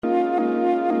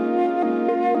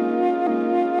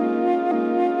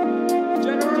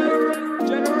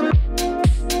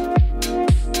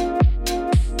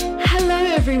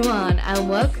and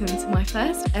welcome to my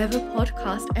first ever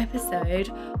podcast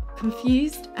episode,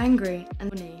 Confused, Angry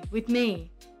and Funny, with me,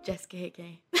 Jess. I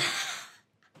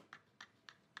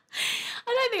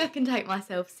don't think I can take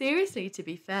myself seriously, to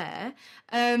be fair,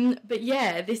 but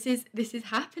yeah, this is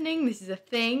happening, this is a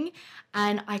thing,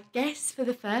 and I guess for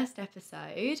the first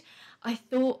episode, I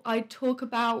thought I'd talk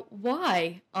about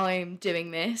why I'm doing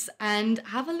this and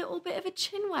have a little bit of a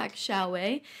chinwag, shall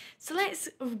we? So let's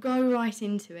go right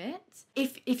into it.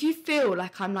 If you feel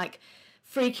like I'm like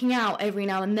freaking out every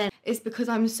now and then, it's because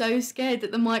I'm so scared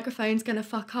that the microphone's gonna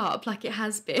fuck up like it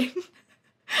has been.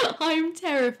 I'm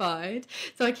terrified,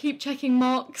 so I keep checking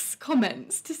Mark's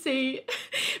comments to see.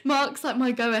 Mark's like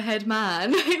my go-ahead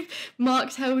man. If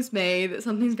Mark tells me that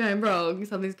something's going wrong,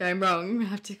 we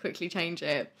have to quickly change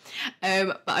it.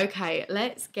 But okay,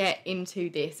 let's get into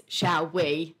this, shall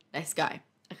we? Let's go.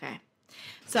 Okay,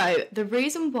 so the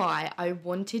reason why I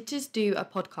wanted to do a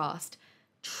podcast,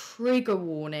 trigger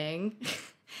warning,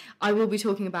 I will be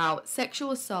talking about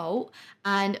sexual assault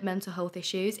and mental health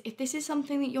issues. If this is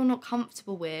something that you're not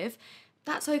comfortable with,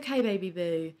 that's okay, baby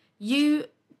boo. You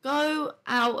go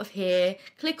out of here,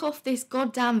 click off this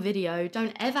goddamn video,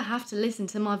 don't ever have to listen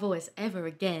to my voice ever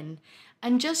again,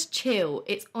 and just chill.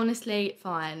 It's honestly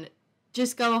fine.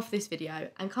 Just go off this video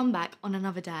and come back on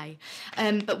another day.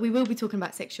 But we will be talking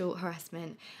about sexual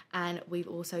harassment, and we're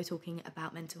also talking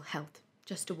about mental health.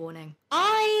 Just a warning.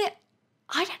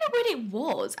 I don't know when it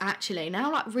was, actually.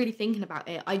 Now, like, really thinking about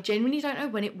it, I genuinely don't know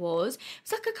when it was. It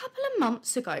was like a couple of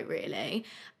months ago, really,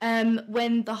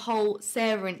 when the whole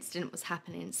Sarah incident was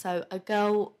happening. So a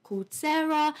girl called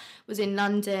Sarah was in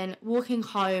London, walking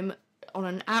home on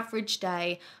an average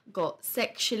day, got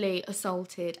sexually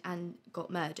assaulted and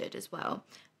got murdered as well.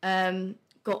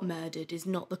 Got murdered is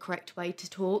not the correct way to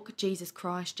talk. Jesus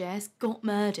Christ, Jess. Got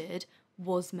murdered,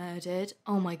 was murdered.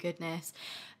 Oh, my goodness.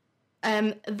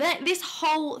 This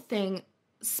whole thing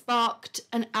sparked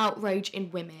an outrage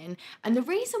in women, and the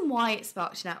reason why it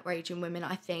sparked an outrage in women,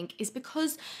 I think, is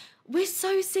because we're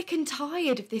so sick and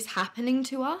tired of this happening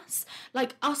to us.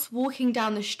 Like, us walking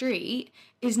down the street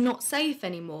is not safe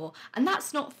anymore, and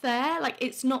that's not fair. Like,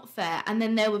 it's not fair. And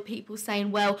then there were people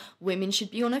saying, well, women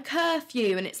should be on a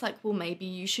curfew, and it's like, well, maybe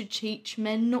you should teach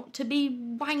men not to be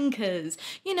wankers.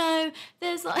 You know,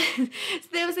 there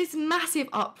was this massive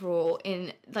uproar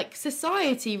in, like,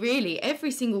 society, really.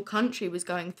 Every single country was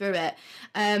going through it.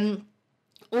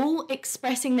 All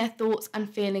expressing their thoughts and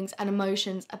feelings and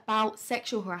emotions about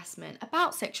sexual harassment,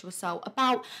 about sexual assault,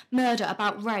 about murder,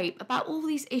 about rape, about all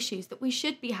these issues that we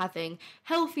should be having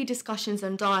healthy discussions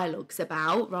and dialogues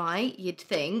about, right? You'd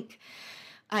think.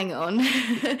 Hang on.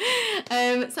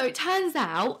 So it turns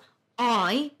out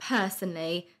I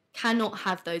personally cannot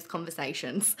have those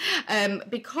conversations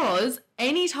because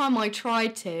anytime I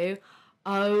tried to,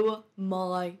 oh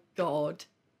my God,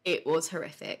 it was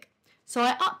horrific. So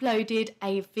I uploaded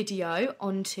a video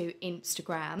onto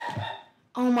Instagram.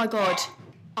 Oh my God,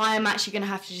 I am actually going to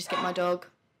have to just get my dog.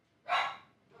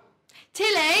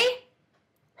 Tilly,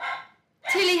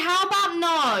 how about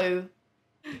no?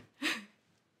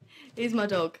 Here's my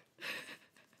dog.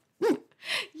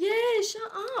 Yeah,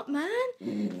 shut up,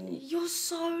 man. You're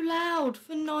so loud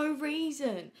for no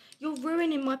reason. You're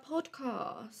ruining my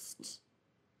podcast.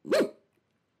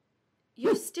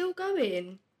 You're still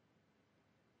going.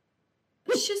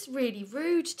 It's just really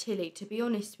rude, Tilly, to be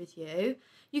honest with you.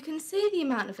 You can see the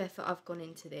amount of effort I've gone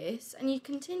into this, and you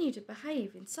continue to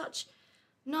behave in such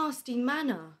nasty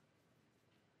manner.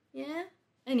 Yeah?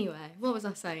 Anyway, what was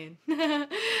I saying?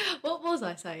 What was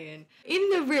I saying? In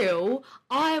the reel,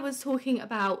 I was talking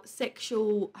about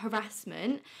sexual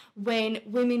harassment when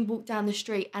women walk down the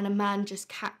street and a man just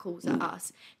catcalls at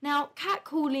us. Now,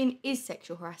 catcalling is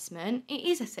sexual harassment. It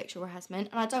is a sexual harassment,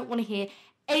 and I don't want to hear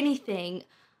anything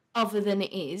other than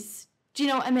it is. Do you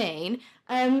know what I mean?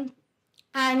 And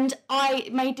I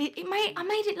made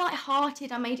it light-hearted.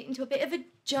 I made it into a bit of a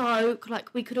joke,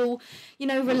 like we could all,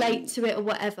 relate to it or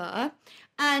whatever.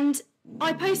 And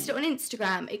I posted it on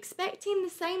Instagram, expecting the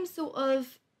same sort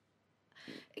of,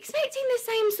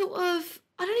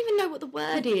 I don't even know what the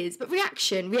word is, but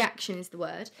reaction is the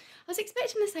word. I was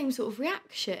expecting the same sort of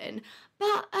reaction,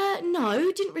 but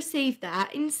no, didn't receive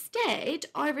that. Instead,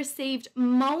 I received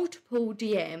multiple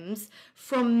DMs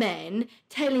from men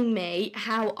telling me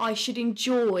how I should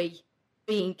enjoy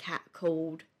being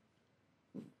catcalled.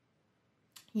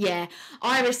 Yeah,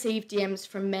 I received DMs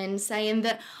from men saying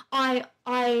that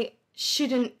I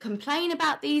shouldn't complain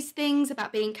about these things,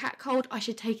 about being catcalled. I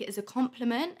should take it as a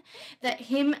compliment, that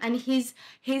him and his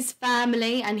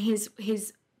family and his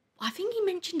I think he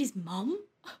mentioned his mum.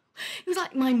 He was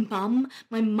like, my mum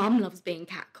loves being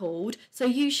catcalled, so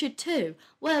you should too.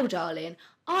 Well, darling,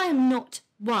 I am not,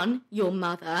 one, your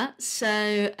mother,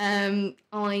 so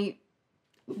I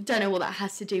don't know what that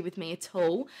has to do with me at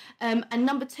all. And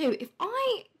number two, if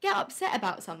I get upset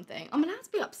about something, I'm allowed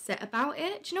to be upset about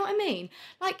it. Do you know what I mean?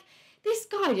 Like, this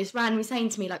guy just randomly saying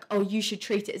to me, like, oh, you should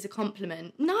treat it as a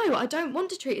compliment. No, I don't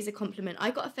want to treat it as a compliment. I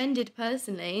got offended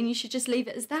personally, and you should just leave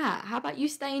it as that. How about you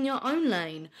stay in your own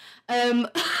lane?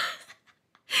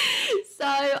 So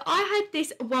I had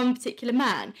this one particular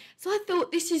man. So I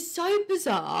thought, this is so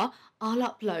bizarre, I'll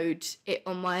upload it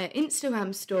on my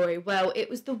Instagram story. Well,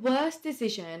 it was the worst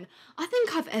decision I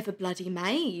think I've ever bloody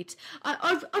made.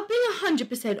 I've been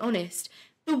 100% honest.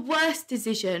 The worst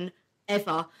decision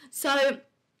ever. So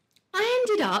I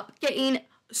ended up getting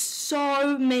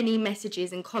so many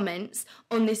messages and comments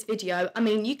on this video. I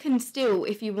mean, you can still,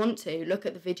 if you want to, look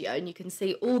at the video and you can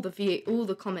see all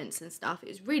the comments and stuff. It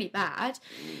was really bad.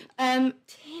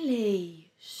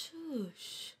 Tilly,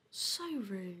 shush, so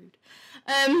rude.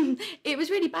 It was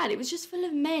really bad. It was just full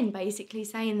of men basically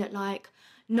saying that, like,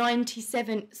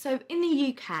 97, so in the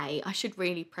UK, I should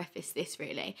really preface this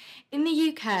really. In the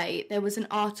UK, there was an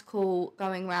article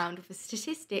going around with a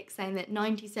statistic saying that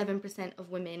 97% of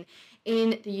women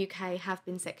in the UK have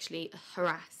been sexually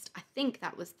harassed. I think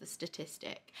that was the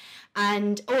statistic.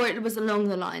 Or it was along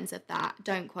the lines of that,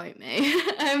 don't quote me.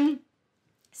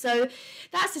 So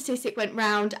that statistic went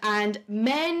round and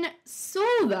men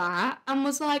saw that and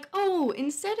was like, oh,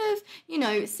 instead of,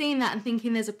 seeing that and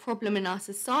thinking there's a problem in our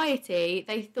society,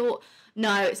 they thought,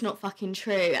 no, it's not fucking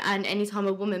true. And anytime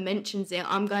a woman mentions it,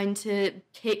 I'm going to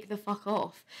kick the fuck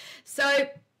off. So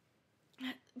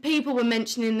people were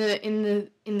mentioning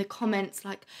in the comments,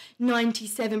 like,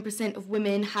 97% of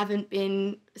women haven't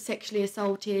been sexually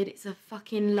assaulted. It's a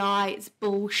fucking lie. It's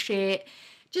bullshit.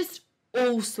 Just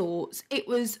all sorts. It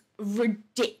was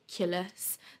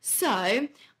ridiculous. So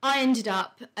I ended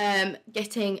up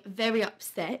getting very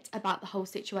upset about the whole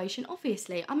situation,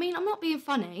 obviously. I mean, I'm not being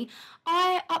funny.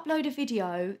 I upload a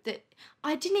video that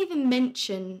I didn't even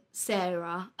mention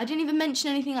Sarah. I didn't even mention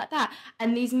anything like that.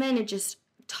 And these men are just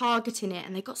targeting it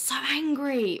and they got so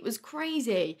angry. It was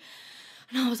crazy.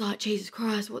 And I was like, Jesus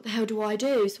Christ, what the hell do I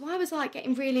do? So I was like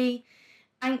getting really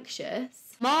anxious.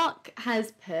 Mark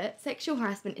has put, sexual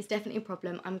harassment is definitely a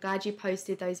problem. I'm glad you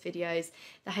posted those videos.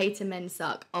 The hater men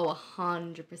suck. Oh,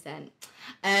 100%.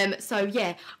 So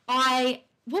yeah,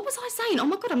 what was I saying? Oh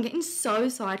my God, I'm getting so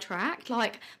sidetracked.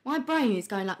 Like, my brain is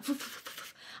going like,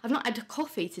 I've not had a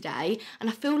coffee today and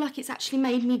I feel like it's actually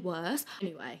made me worse.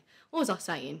 Anyway, what was I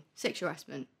saying? Sexual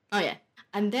harassment. Oh yeah.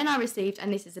 And then I received,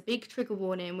 and this is a big trigger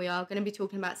warning, we are going to be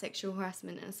talking about sexual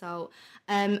harassment and assault.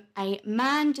 A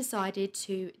man decided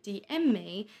to DM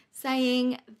me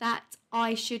saying that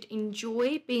I should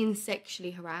enjoy being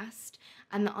sexually harassed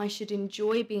and that I should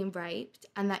enjoy being raped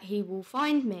and that he will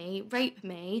find me, rape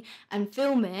me and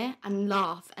film it and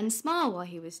laugh and smile while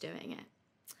he was doing it.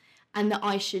 And that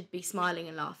I should be smiling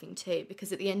and laughing too,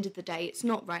 because at the end of the day, it's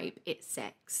not rape, it's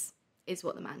sex, is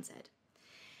what the man said.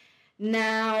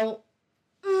 Now,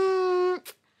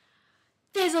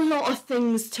 there's a lot of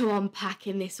things to unpack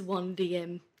in this one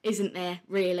DM, isn't there,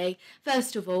 really?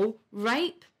 First of all,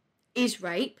 rape is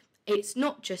rape. It's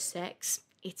not just sex,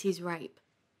 it is rape.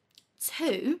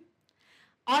 2,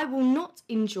 I will not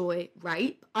enjoy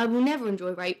rape. I will never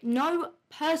enjoy rape. No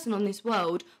person on this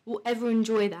world will ever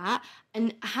enjoy that.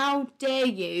 And how dare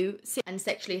you sit and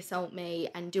sexually assault me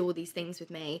and do all these things with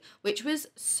me, which was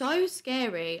so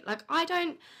scary. Like, I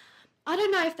don't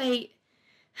know if they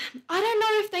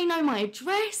know my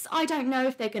address. I don't know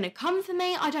if they're going to come for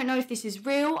me. I don't know if this is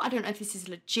real. I don't know if this is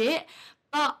legit.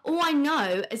 But all I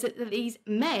know is that these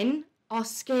men are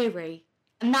scary.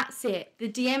 And that's it. The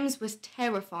DMs was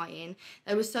terrifying.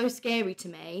 They were so scary to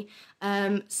me.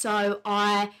 So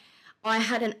I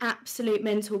had an absolute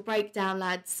mental breakdown,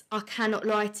 lads. I cannot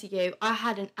lie to you. I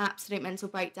had an absolute mental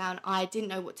breakdown. I didn't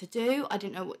know what to do. I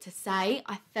didn't know what to say.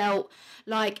 I felt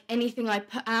like anything I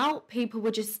put out, people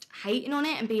were just hating on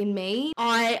it and being mean.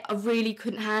 I really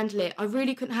couldn't handle it. I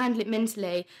really couldn't handle it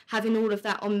mentally, having all of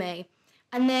that on me.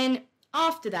 And then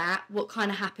after that, what kind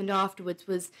of happened afterwards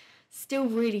was still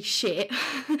really shit.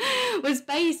 Was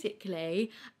basically...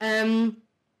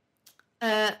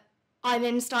 I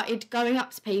then started going up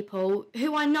to people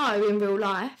who I know in real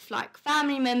life, like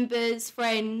family members,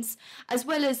 friends, as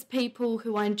well as people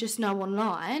who I just know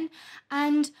online.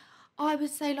 And I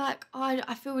would say, like,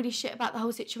 I feel really shit about the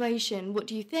whole situation. What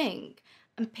do you think?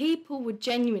 And people were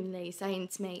genuinely saying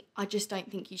to me, I just don't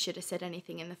think you should have said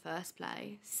anything in the first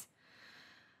place.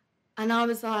 And I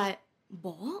was like,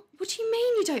 What do you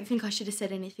mean you don't think I should have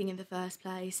said anything in the first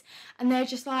place? And they're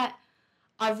just like,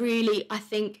 I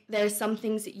think there are some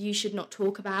things that you should not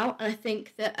talk about. And I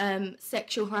think that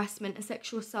sexual harassment and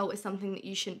sexual assault is something that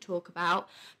you shouldn't talk about,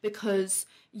 because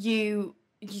you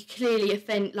clearly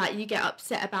offend, like, you get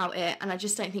upset about it, and I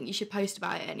just don't think you should post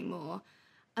about it anymore.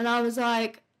 And I was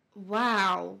like,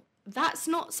 wow, that's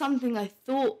not something I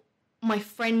thought my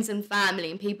friends and family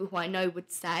and people who I know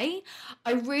would say.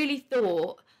 I really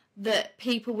thought that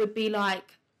people would be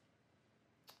like,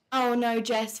 oh no,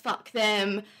 Jess, fuck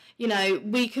them, you know,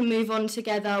 we can move on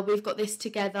together, we've got this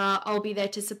together, I'll be there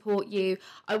to support you.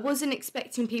 I wasn't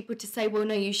expecting people to say, well,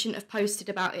 no, you shouldn't have posted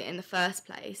about it in the first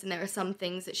place, and there are some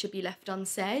things that should be left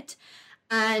unsaid.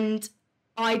 And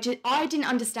I didn't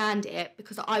understand it,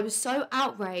 because I was so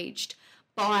outraged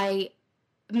by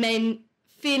men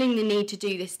feeling the need to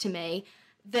do this to me,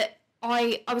 that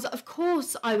I was, of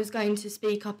course, I was going to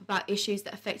speak up about issues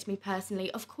that affect me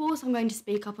personally. Of course, I'm going to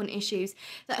speak up on issues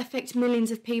that affect millions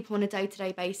of people on a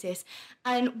day-to-day basis.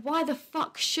 And why the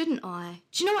fuck shouldn't I?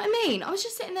 Do you know what I mean? I was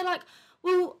just sitting there like,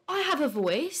 well, I have a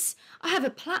voice, I have a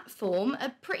platform,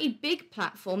 a pretty big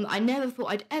platform that I never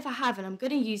thought I'd ever have, and I'm going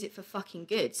to use it for fucking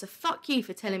good. So fuck you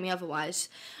for telling me otherwise.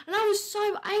 And I was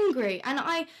so angry, and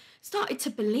I started to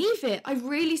believe it. I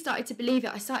really started to believe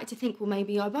it. I started to think, well,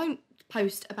 maybe I won't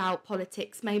post about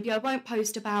politics, maybe I won't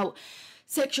post about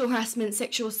sexual harassment,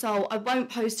 sexual assault, I won't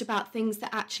post about things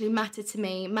that actually matter to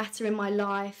me, matter in my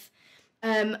life,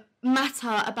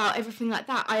 matter about everything like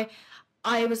that.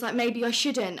 I was like, maybe I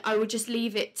shouldn't, I would just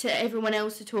leave it to everyone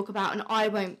else to talk about, and I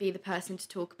won't be the person to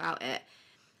talk about it.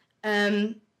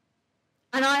 And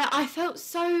I felt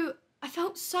so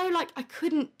like I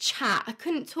couldn't chat, I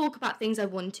couldn't talk about things I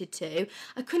wanted to,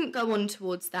 I couldn't go on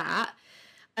towards that.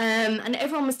 And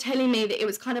everyone was telling me that it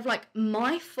was kind of like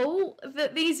my fault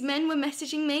that these men were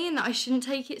messaging me, and that I shouldn't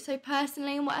take it so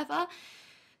personally and whatever.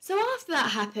 So after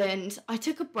that happened, I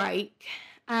took a break,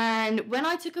 and when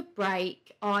I took a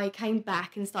break, I came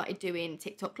back and started doing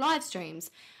TikTok live streams.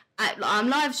 I'm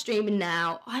live streaming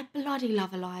now. I bloody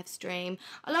love a live stream.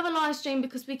 I love a live stream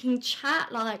because we can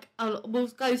chat, like, we'll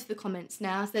go to the comments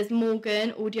now. So there's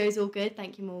Morgan, audio's all good.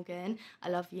 Thank you, Morgan. I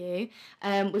love you.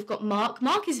 We've got Mark.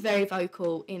 Mark is very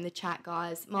vocal in the chat,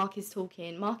 guys. Mark is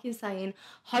talking. Mark is saying,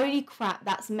 holy crap,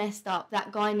 that's messed up.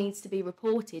 That guy needs to be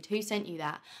reported. Who sent you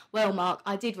that? Well, Mark,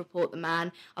 I did report the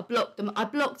man. I blocked them. I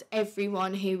blocked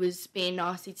everyone who was being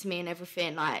nasty to me and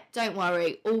everything. Like, don't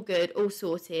worry, all good, all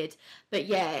sorted. But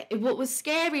yeah, what was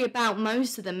scary about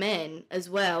most of the men as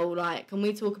well, like, can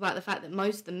we talk about the fact that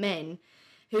most of the men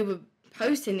who were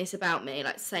posting this about me,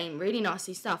 like saying really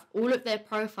nasty stuff, all of their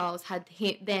profiles had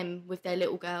hit them with their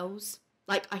little girls.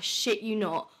 Like, I shit you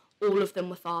not, all of them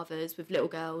were fathers with little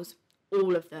girls,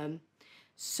 all of them.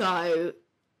 So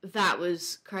that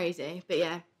was crazy, but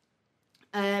yeah.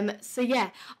 So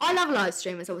yeah, I love a live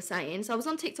stream, as I was saying. So I was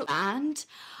on TikTok and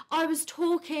I was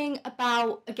talking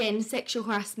about, again, sexual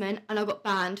harassment, and I got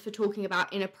banned for talking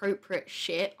about inappropriate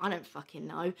shit. I don't fucking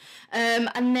know.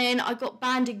 And then I got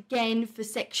banned again for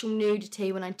sexual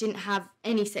nudity when I didn't have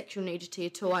any sexual nudity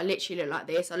at all. I literally look like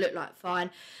this. I look like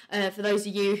fine. For those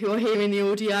of you who are hearing the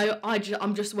audio,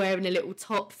 I'm just wearing a little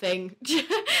top thing.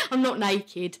 I'm not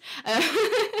naked.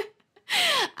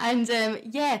 And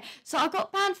yeah, so I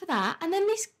got banned for that, and then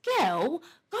this girl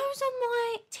goes on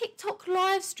my TikTok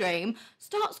live stream,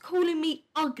 starts calling me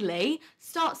ugly,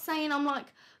 starts saying I'm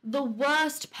like the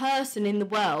worst person in the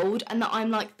world, and that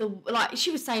I'm like she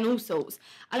was saying all sorts.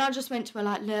 And I just went to her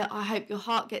like, look, I hope your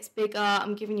heart gets bigger,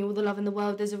 I'm giving you all the love in the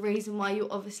world, there's a reason why you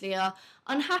obviously are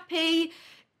unhappy,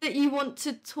 that you want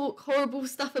to talk horrible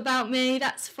stuff about me,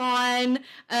 that's fine.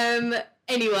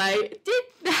 Anyway, did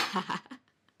that.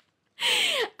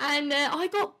 And I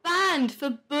got banned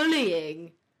for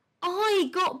bullying.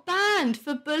 I got banned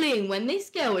for bullying when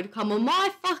this girl would come on my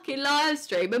fucking live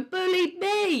stream and bullied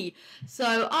me.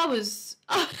 So I wasn't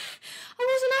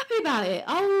happy about it.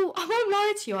 I won't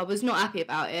lie to you, I was not happy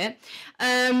about it.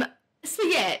 So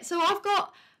yeah, so I've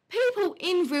got people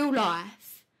in real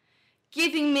life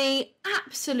giving me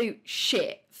absolute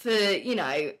shit for, you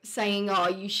know, saying, oh,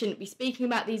 you shouldn't be speaking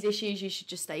about these issues, you should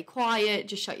just stay quiet,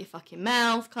 just shut your fucking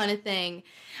mouth, kind of thing.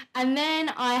 And then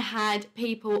I had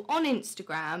people on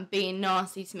Instagram being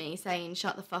nasty to me, saying,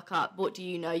 shut the fuck up, what do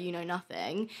you know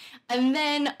nothing. And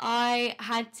then I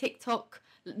had TikTok,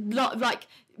 like,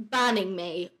 banning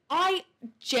me. I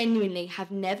genuinely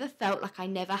have never felt like I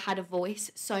never had a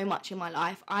voice so much in my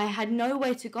life. I had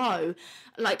nowhere to go.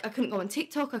 Like, I couldn't go on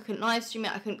TikTok, I couldn't live stream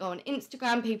it, I couldn't go on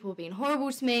Instagram, people were being horrible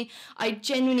to me. I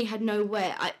genuinely had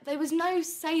nowhere. There was no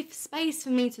safe space for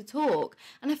me to talk.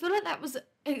 And I feel like that was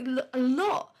a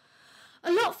lot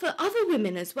a lot for other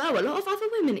women as well. A lot of other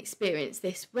women experienced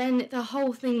this when the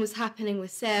whole thing was happening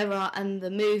with Sarah and the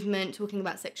movement talking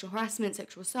about sexual harassment,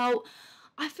 sexual assault.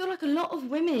 I feel like a lot of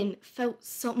women felt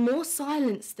more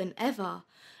silenced than ever.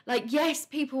 Like, yes,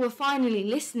 people were finally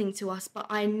listening to us, but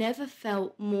I never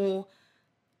felt more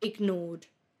ignored.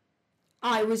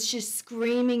 I was just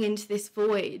screaming into this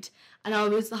void, and I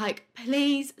was like,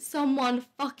 please, someone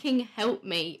fucking help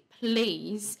me,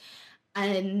 please.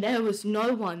 And there was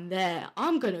no one there.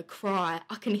 I'm gonna cry.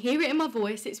 I can hear it in my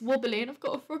voice. It's wobbling. I've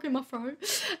got a frog in my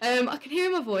throat. I can hear it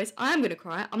in my voice. I am gonna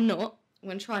cry. I'm not. I'm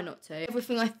gonna try not to.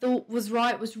 Everything I thought was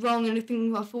right was wrong, and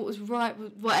everything I thought was right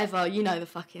was whatever. You know the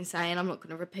fucking saying. I'm not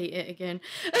gonna repeat it again.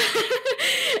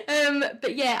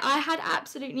 But yeah, I had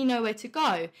absolutely nowhere to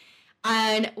go.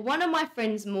 And one of my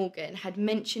friends, Morgan, had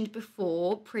mentioned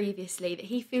previously, that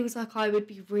he feels like I would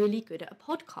be really good at a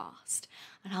podcast.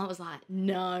 And I was like,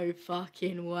 no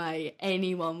fucking way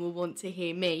anyone will want to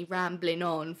hear me rambling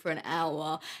on for an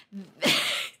hour.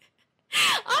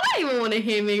 I don't even want to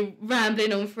hear me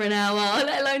rambling on for an hour,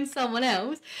 let alone someone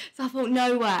else. So I thought,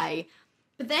 no way.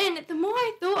 But then the more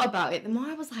I thought about it, the more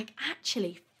I was like,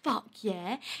 actually, fuck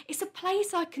yeah. It's a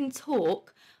place I can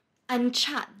talk and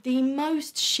chat the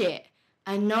most shit,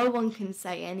 and no one can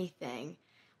say anything.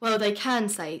 Well, they can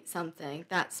say something.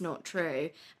 That's not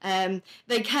true.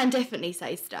 They can definitely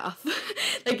say stuff.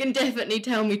 They can definitely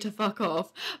tell me to fuck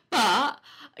off. But,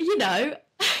 you know,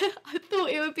 I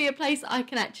thought it would be a place I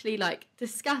can actually, like,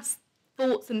 discuss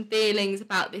thoughts and feelings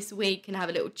about this week and have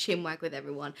a little chinwag with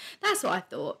everyone. That's what I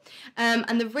thought.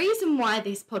 And the reason why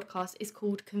this podcast is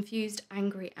called Confused,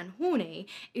 Angry and Horny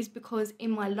is because in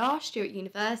my last year at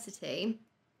university,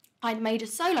 I'd made a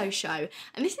solo show,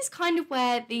 and this is kind of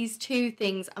where these two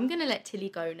things, I'm going to let Tilly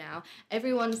go now.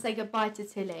 Everyone say goodbye to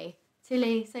Tilly.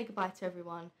 Tilly, say goodbye to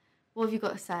everyone. What have you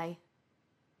got to say?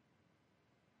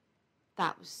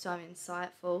 That was so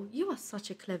insightful. You are such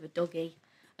a clever doggy.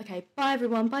 Okay, bye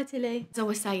everyone, bye Tilly. As I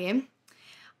was saying,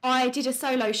 I did a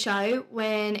solo show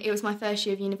when it was my first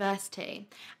year of university,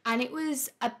 and it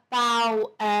was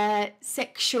about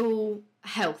sexual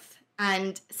health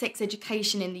and sex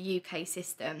education in the UK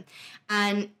system,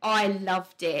 and I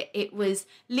loved it. It was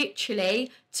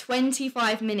literally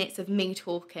 25 minutes of me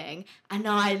talking, and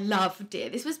I loved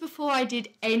it. This was before I did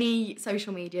any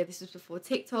social media. This was before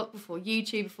TikTok, before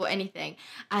YouTube, before anything,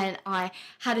 and I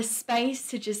had a space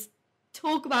to just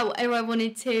talk about whatever I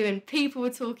wanted to, and people were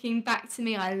talking back to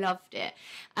me. I loved it.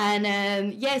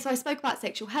 And so I spoke about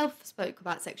sexual health, spoke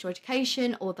about sexual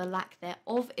education, or the lack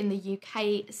thereof in the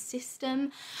UK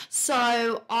system.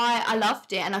 So I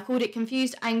loved it, and I called it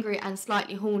Confused, Angry and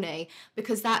Slightly Horny,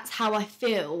 because that's how I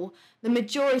feel the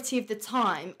majority of the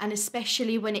time, and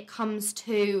especially when it comes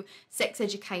to sex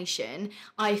education.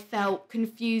 I felt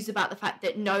confused about the fact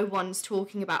that no one's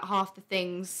talking about half the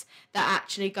things that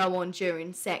actually go on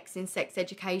during sex in sex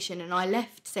education, and I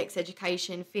left sex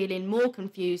education feeling more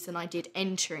confused than I did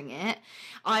entering it.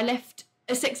 I left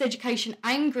sex education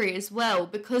angry as well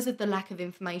because of the lack of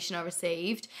information I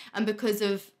received, and because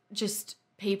of just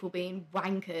people being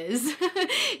wankers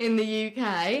in the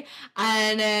UK,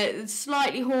 and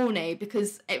slightly horny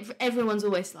because everyone's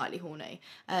always slightly horny.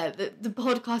 The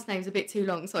podcast name's a bit too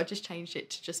long, so I just changed it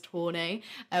to just horny,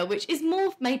 which is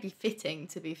more maybe fitting,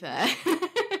 to be fair.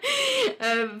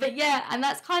 But yeah, and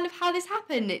that's kind of how this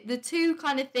happened. The two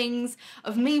kind of things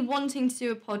of me wanting to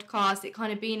do a podcast, it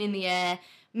kind of being in the air,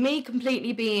 me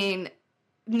completely being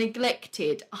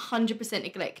neglected, 100%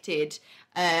 neglected,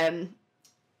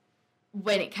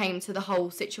 when it came to the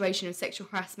whole situation of sexual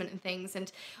harassment and things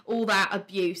and all that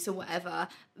abuse or whatever,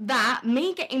 that,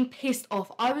 me getting pissed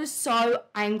off, I was so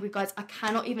angry, guys, I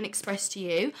cannot even express to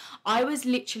you. I was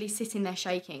literally sitting there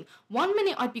shaking. One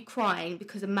minute I'd be crying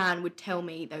because a man would tell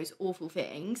me those awful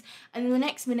things, and then the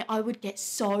next minute I would get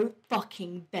so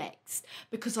fucking vexed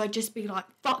because I'd just be like,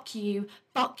 fuck you,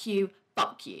 fuck you,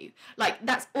 fuck you. Like,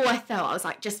 that's all I felt. I was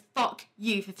like, just fuck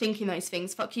you for thinking those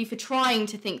things, fuck you for trying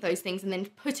to think those things and then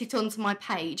put it onto my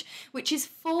page, which is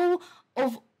full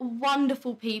of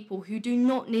wonderful people who do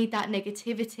not need that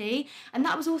negativity. And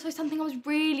that was also something I was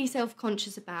really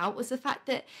self-conscious about, was the fact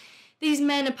that these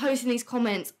men are posting these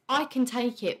comments. I can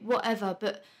take it, whatever,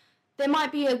 but there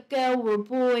might be a girl or a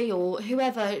boy or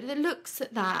whoever that looks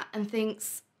at that and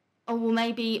thinks, oh, well,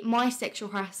 maybe my sexual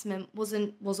harassment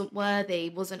wasn't worthy,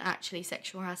 wasn't actually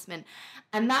sexual harassment.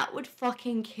 And that would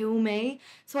fucking kill me.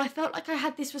 So I felt like I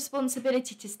had this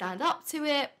responsibility to stand up to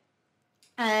it.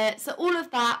 So all of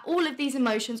that, all of these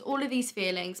emotions, all of these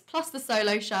feelings, plus the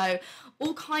solo show,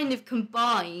 all kind of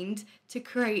combined to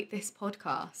create this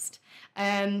podcast.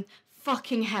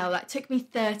 fucking hell, that took me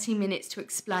 30 minutes to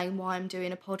explain why I'm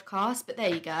doing a podcast, but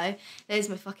there you go. There's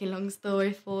my fucking long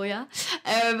story for you.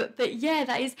 But yeah,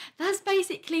 that's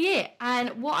basically it.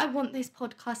 And what I want this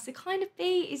podcast to kind of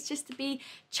be is just to be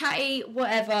chatty,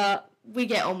 whatever. We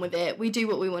get on with it. We do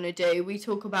what we want to do. We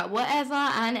talk about whatever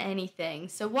and anything.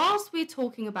 So whilst we're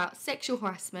talking about sexual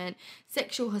harassment,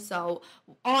 sexual assault,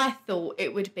 I thought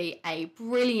it would be a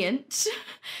brilliant,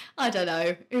 I don't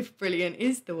know if brilliant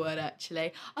is the word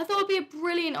actually. I thought it would be a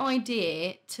brilliant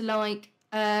idea to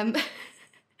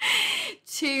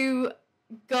to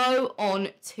go on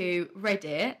to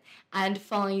Reddit and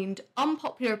find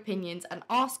unpopular opinions and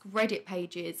ask Reddit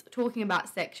pages talking about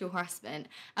sexual harassment,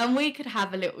 and we could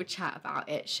have a little chat about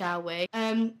it, shall we?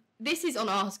 This is on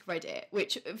Ask Reddit,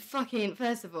 which fucking,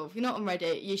 first of all, if you're not on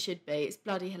Reddit, you should be. It's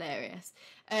bloody hilarious.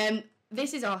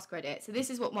 This is Ask Reddit, so this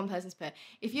is what one person's put.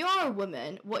 If you are a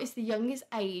woman, what is the youngest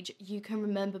age you can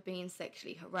remember being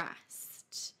sexually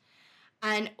harassed?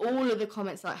 And all of the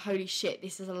comments like, holy shit,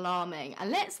 this is alarming.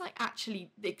 And let's like actually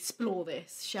explore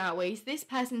this, shall we? So this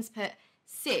person's put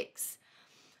 6.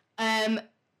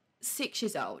 6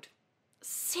 years old.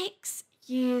 6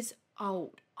 years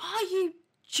old. Are you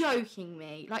joking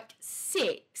me? Like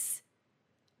 6?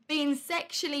 Being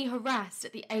sexually harassed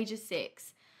at the age of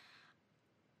 6.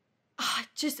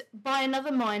 Just by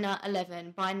another minor,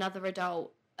 11. By another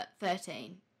adult,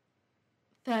 13.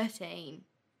 13.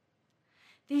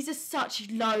 These are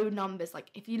such low numbers. Like,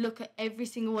 if you look at every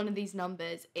single one of these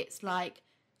numbers, it's like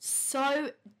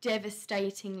so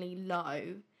devastatingly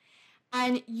low.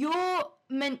 And you're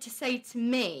meant to say to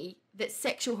me that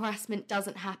sexual harassment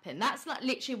doesn't happen. That's like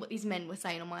literally what these men were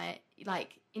saying on my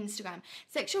like Instagram.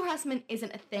 Sexual harassment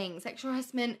isn't a thing. Sexual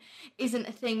harassment isn't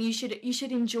a thing. You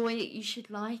should enjoy it. You should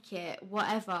like it.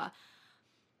 Whatever.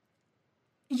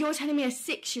 You're telling me a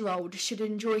 6-year-old should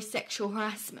enjoy sexual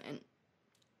harassment?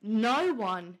 No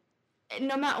one,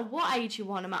 no matter what age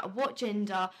you are, no matter what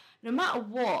gender, no matter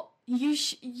what,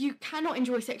 you cannot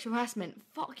enjoy sexual harassment.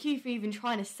 Fuck you for even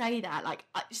trying to say that. Like,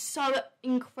 it's so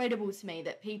incredible to me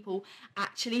that people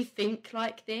actually think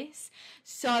like this.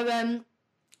 So,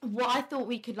 what I thought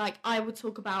we could, like, I would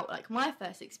talk about, like, my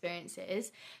first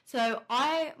experiences. So,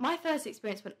 my first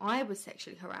experience when I was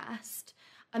sexually harassed,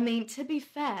 I mean, to be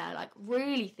fair, like,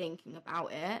 really thinking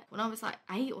about it, when I was, like,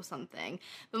 8 or something,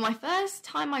 but my first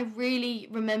time I really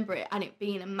remember it and it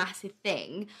being a massive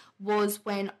thing was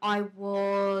when I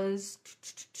was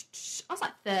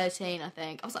like 13, I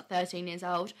think. I was, like, 13 years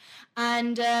old,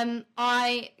 and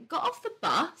I got off the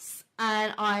bus,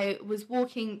 and I was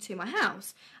walking to my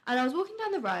house, and I was walking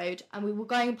down the road, and we were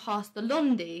going past the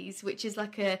Londies, which is,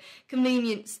 like, a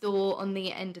convenience store on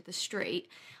the end of the street.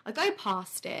 I go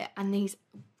past it, and these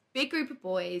big group of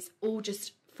boys all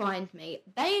just find me.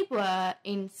 They were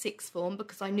in sixth form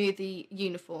because I knew the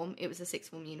uniform. It was a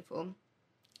sixth form uniform.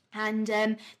 And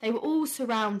they were all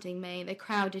surrounding me. They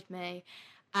crowded me.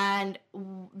 And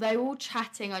they were all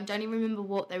chatting. I don't even remember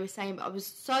what they were saying, but I was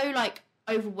so, like,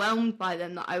 overwhelmed by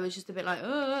them that I was just a bit like,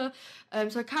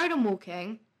 so I carried on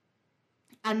walking.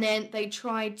 And then they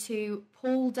tried to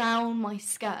pull down my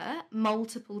skirt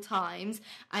multiple times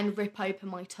and rip open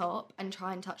my top and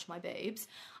try and touch my boobs.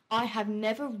 I have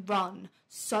never run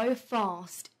so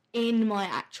fast in my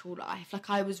actual life. Like,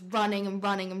 I was running and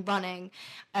running and running,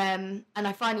 and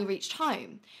I finally reached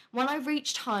home. When I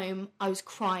reached home, I was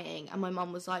crying, and my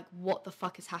mum was like, what the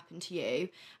fuck has happened to you?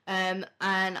 And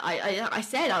I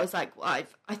said, I was like, well,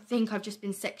 I think I've just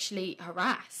been sexually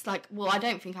harassed. Like, well, I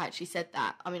don't think I actually said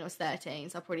that. I mean, I was 13,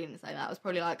 so I probably didn't say that. I was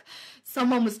probably like,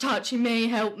 someone was touching me,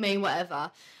 help me,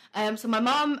 whatever. So my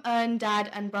mum and dad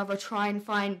and brother try and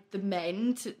find the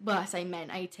men, well, I say men,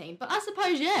 18, but I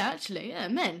suppose,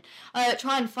 men.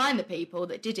 Try and find the people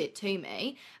that did it to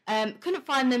me. Couldn't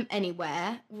find them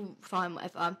anywhere, fine,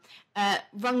 whatever.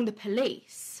 Rung the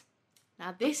police.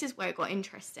 Now, this is where it got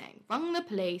interesting. Rung the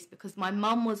police because my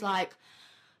mum was like,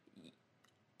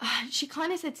 she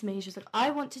kind of said to me, she was like, I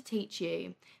want to teach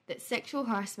you that sexual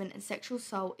harassment and sexual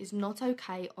assault is not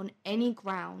okay on any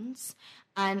grounds,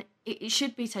 and it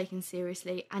should be taken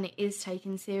seriously, and it is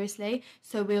taken seriously.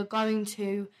 So we're going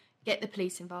to get the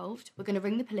police involved. We're going to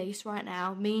ring the police right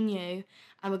now, me and you,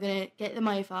 and we're going to get them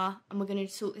over, and we're going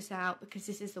to sort this out because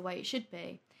this is the way it should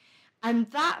be.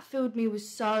 And that filled me with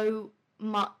so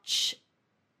much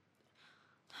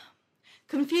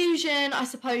confusion, I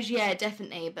suppose, yeah,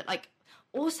 definitely, but like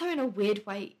also in a weird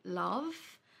way, love.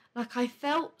 Like, I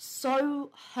felt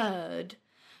so heard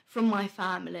from my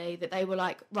family that they were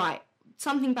like, right,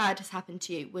 something bad has happened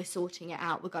to you, we're sorting it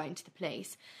out, we're going to the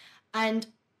police. And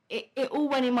it all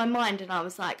went in my mind, and I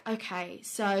was like, okay,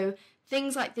 so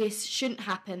things like this shouldn't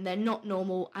happen, they're not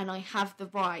normal, and I have the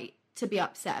right to be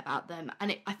upset about them,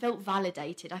 and I felt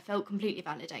validated. I felt completely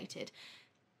validated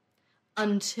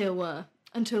until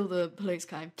the police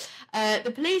came.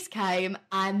 The police came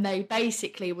and they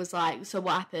basically was like, so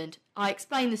what happened? I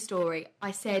explained the story.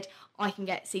 I said, I can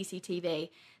get CCTV.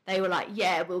 They were like,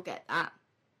 yeah, we'll get that.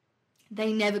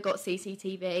 They never got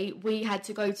CCTV. We had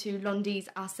to go to Lundy's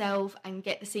ourselves and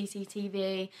get the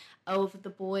CCTV of the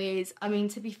boys. I mean,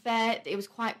 to be fair, it was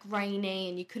quite grainy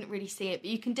and you couldn't really see it, but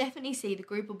you can definitely see the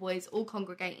group of boys all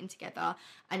congregating together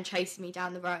and chasing me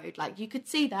down the road. Like, you could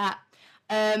see that.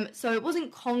 So it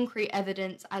wasn't concrete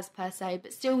evidence as per se,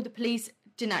 but still the police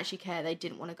didn't actually care. They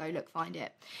didn't want to go find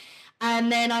it.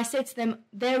 And then I said to them,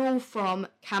 they're all from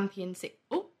Campion 6.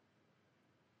 Oh.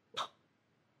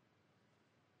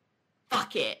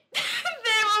 Fuck it.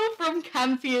 They're all from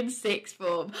Campion 6th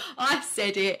form. I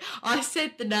said it. I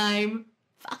said the name.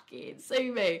 Fucking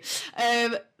sue me.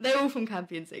 They're all from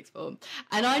Campion 6th form.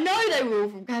 And I know they were all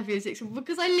from Campion 6th form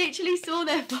because I literally saw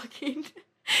their fucking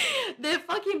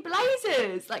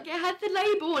blazers. Like, it had the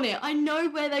label on it. I know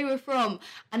where they were from.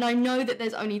 And I know that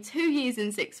there's only 2 years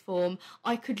in 6th form.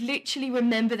 I could literally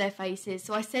remember their faces.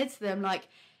 So I said to them, like,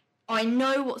 I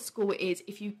know what school it is.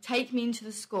 If you take me into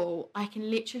the school, I can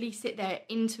literally sit there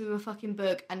into a fucking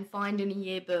book and find in a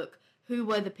yearbook who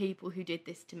were the people who did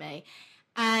this to me.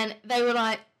 And they were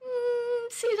like,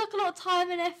 seems like a lot of time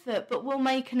and effort, but we'll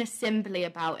make an assembly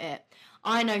about it.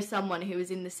 I know someone who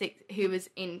was in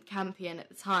Campion at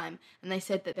the time, and they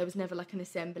said that there was never like an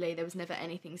assembly, there was never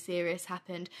anything serious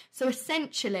happened. So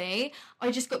essentially,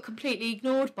 I just got completely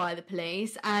ignored by the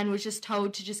police and was just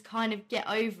told to just kind of get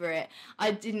over it. I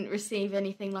didn't receive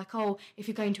anything like, oh, if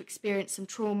you're going to experience some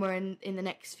trauma in the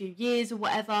next few years or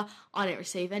whatever. I didn't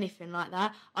receive anything like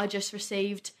that. I just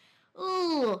received,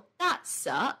 oh, that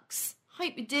sucks.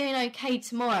 Hope you're doing okay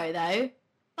tomorrow though.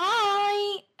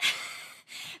 Bye.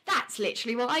 That's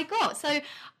literally what I got. So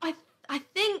I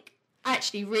think,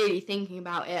 actually really thinking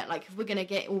about it, like if we're going to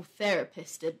get all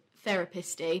therapisty,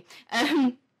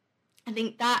 I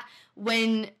think that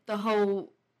when the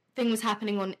whole thing was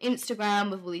happening on Instagram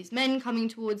with all these men coming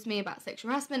towards me about sexual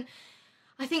harassment,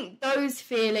 I think those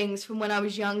feelings from when I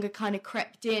was younger kind of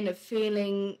crept in, of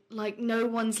feeling like no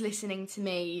one's listening to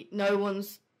me, no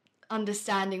one's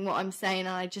understanding what I'm saying,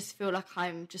 and I just feel like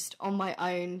I'm just on my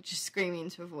own, just screaming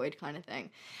into a void kind of thing.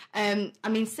 I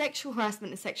mean, sexual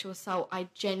harassment and sexual assault, I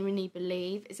genuinely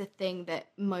believe, is a thing that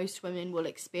most women will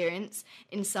experience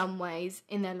in some ways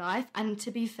in their life, and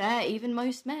to be fair, even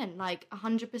most men, like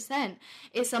 100%.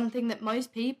 It's something that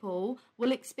most people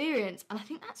will experience, and I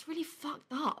think that's really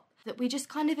fucked up, that we just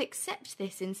kind of accept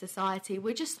this in society.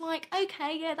 We're just like,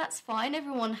 okay, yeah, that's fine,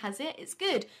 everyone has it, it's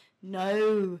good.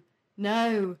 No.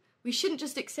 We shouldn't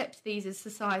just accept these as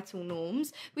societal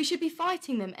norms. We should be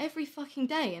fighting them every fucking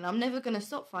day, and I'm never going to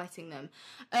stop fighting them.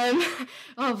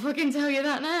 I'll fucking tell you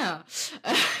that now.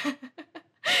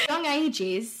 Young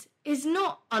ages is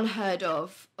not unheard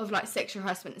of like sexual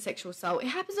harassment and sexual assault. It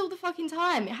happens all the fucking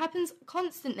time. It happens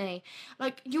constantly.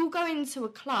 Like, you'll go into a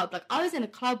club. Like, I was in a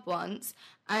club once,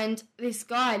 and this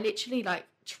guy literally, like,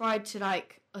 tried to,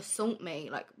 like, assault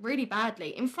me, like, really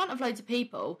badly in front of loads of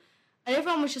people. And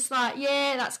everyone was just like,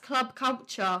 yeah, that's club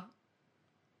culture.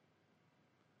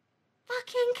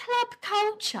 Fucking club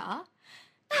culture?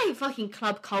 That ain't fucking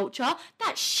club culture.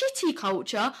 That's shitty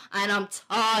culture, and I'm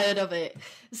tired of it.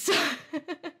 So,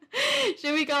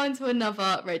 shall we go on to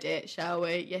another Reddit, shall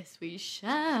we? Yes, we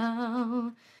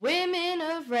shall. Women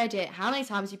of Reddit, how many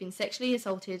times have you been sexually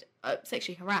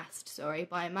harassed,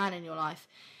 by a man in your life?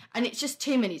 And it's just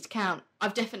too many to count.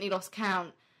 I've definitely lost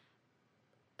count.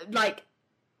 Like,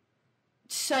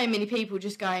 so many people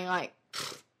just going like,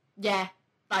 yeah,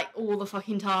 like all the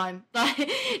fucking time, like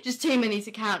just too many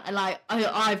to count. And like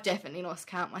I've definitely lost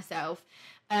count myself.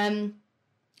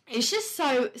 It's just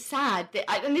so sad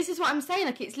that, and this is what I'm saying,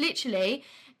 like it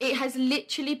has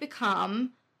literally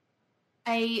become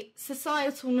a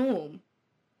societal norm.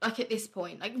 Like at this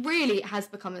point, like really it has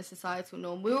become a societal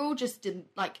norm. We're all just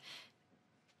like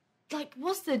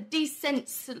what's the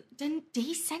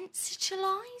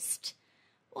desensitized?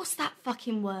 What's that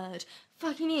fucking word?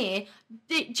 Fucking here,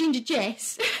 Ginger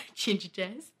Jess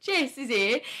is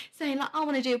here saying like, I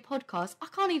want to do a podcast. I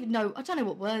don't know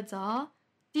what words are.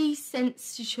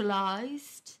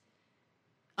 Desensitized.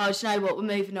 Oh, do you know what? We're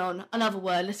moving on. Another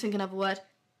word. Let's think another word.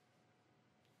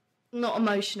 Not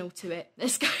emotional to it.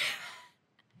 Let's go.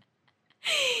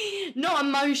 Not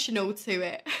emotional to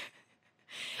it.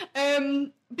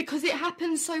 Because it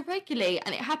happens so regularly,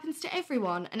 and it happens to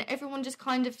everyone, and everyone just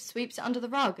kind of sweeps it under the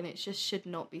rug, and it just should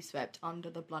not be swept under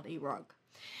the bloody rug.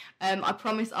 I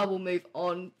promise I will move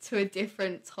on to a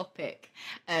different topic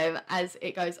as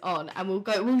it goes on, and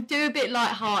we'll do a bit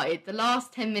light-hearted. The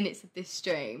last 10 minutes of this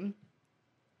stream.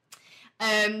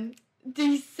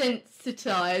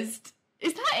 Desensitized.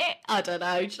 Is that it? I don't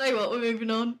know. Do you know what? We're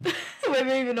moving on. We're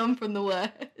moving on from the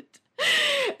word.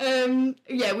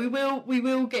 Yeah, we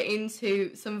will get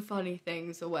into some funny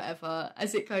things or whatever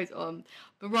as it goes on,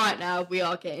 but right now we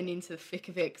are getting into the thick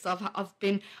of it because I've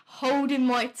been holding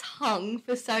my tongue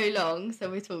for so long,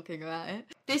 so we're talking about it.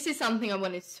 This is something I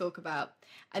wanted to talk about,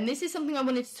 and this is something I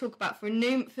wanted to talk about for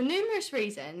numerous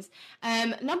reasons.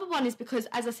 Number one is because,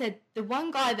 as I said, the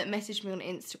one guy that messaged me on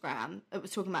Instagram that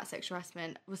was talking about sexual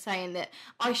harassment was saying that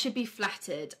I should be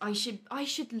flattered. I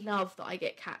should love that I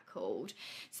get catcalled.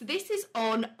 So this is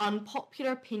on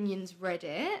Unpopular Opinions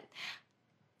Reddit.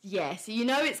 Yeah, so you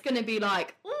know it's going to be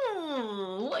like,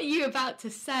 what are you about to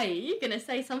say? You're going to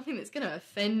say something that's going to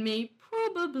offend me?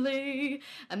 Probably.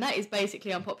 And that is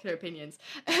basically Unpopular Opinions.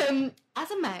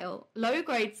 As a male,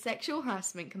 low-grade sexual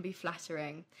harassment can be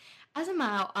flattering. As a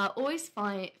male, I always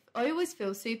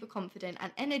feel super confident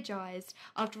and energised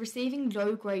after receiving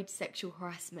low-grade sexual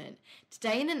harassment.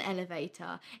 Today in an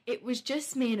elevator, it was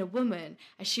just me and a woman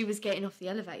as she was getting off the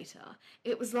elevator.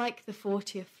 It was like the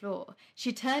 40th floor.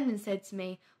 She turned and said to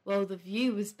me, "Well, the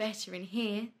view was better in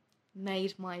here."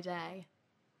 Made my day.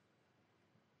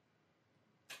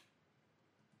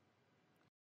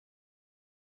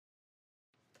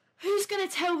 Who's going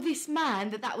to tell this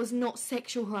man that was not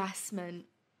sexual harassment?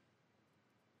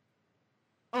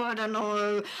 Oh, I don't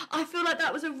know. I feel like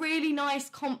that was a really nice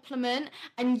compliment.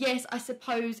 And yes, I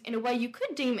suppose in a way you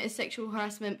could deem it as sexual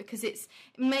harassment because it's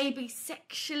maybe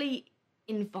sexually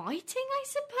inviting, I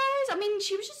suppose. I mean,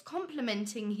 she was just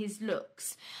complimenting his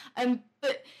looks.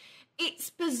 But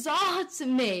it's bizarre to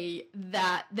me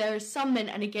that there are some men,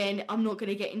 and again, I'm not going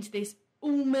to get into this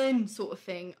all men sort of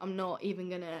thing. I'm not even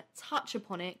going to touch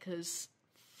upon it because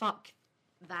fuck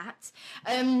that.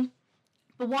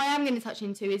 But what I am going to touch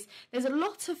into is there's a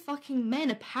lot of fucking men,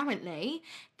 apparently,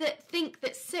 that think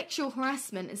that sexual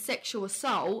harassment and sexual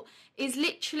assault is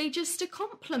literally just a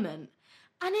compliment.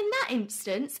 And in that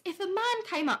instance, if a man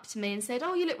came up to me and said,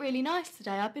 "Oh, you look really nice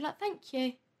today," I'd be like, "Thank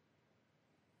you."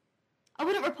 I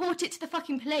wouldn't report it to the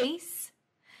fucking police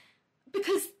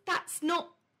because that's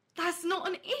not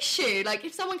an issue. Like,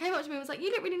 if someone came up to me and was like,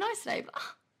 "You look really nice today," I'd be like,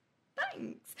 "Oh,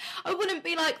 thanks." I wouldn't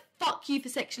be like, "Fuck you for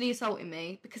sexually assaulting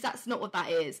me," because that's not what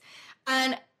that is.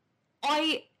 And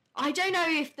I don't know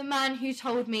if the man who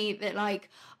told me that, like,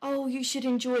 "Oh, you should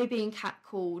enjoy being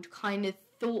catcalled," kind of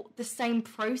thought the same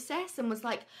process and was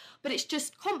like, "But it's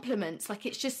just compliments, like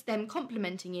it's just them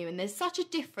complimenting you." And there's such a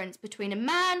difference between a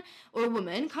man or a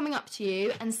woman coming up to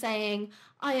you and saying,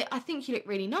 I think you look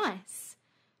really nice,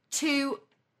 to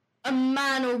a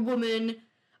man or woman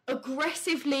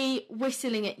aggressively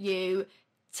whistling at you,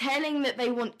 telling that they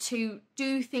want to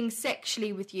do things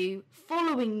sexually with you,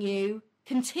 following you,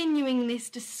 continuing this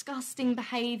disgusting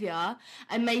behaviour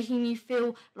and making you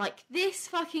feel like this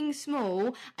fucking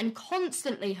small and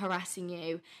constantly harassing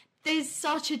you. There's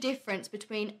such a difference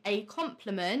between a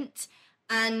compliment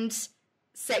and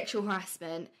sexual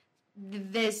harassment.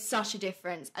 There's such a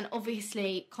difference, and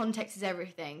obviously context is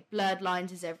everything, blurred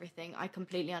lines is everything. I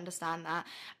completely understand that,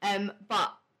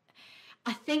 but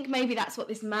I think maybe that's what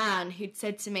this man who'd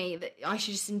said to me that I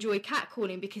should just enjoy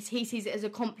catcalling because he sees it as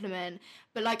a compliment.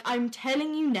 But like, I'm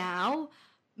telling you now,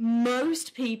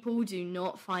 most people do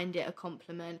not find it a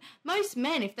compliment. Most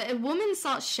men, if a woman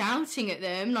starts shouting at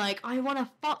them like, "I want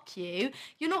to fuck you,"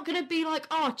 you're not going to be like,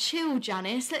 "Oh, chill,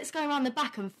 Janice, let's go around the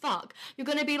back and fuck." You're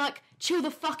going to be like, "Chill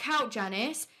the fuck out,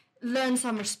 Janice, learn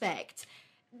some respect."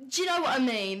 Do you know what I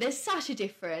mean? There's such a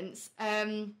difference.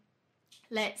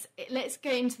 Let's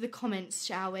go into the comments,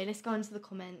 shall we? Let's go into the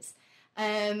comments.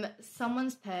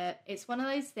 Someone's put, "It's one of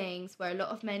those things where a lot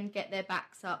of men get their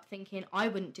backs up thinking, I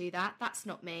wouldn't do that, that's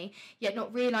not me, yet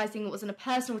not realising it wasn't a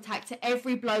personal attack to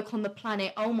every bloke on the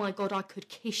planet. Oh my God, I could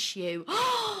kiss you."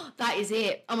 That is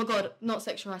it. Oh my God, not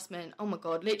sexual harassment. Oh my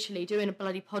God, literally doing a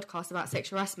bloody podcast about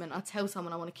sexual harassment. I tell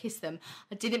someone I want to kiss them.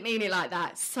 I didn't mean it like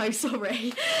that. So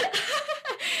sorry.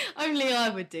 Only I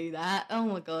would do that. Oh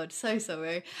my God, so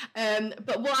sorry.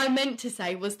 But what I meant to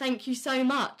say was thank you so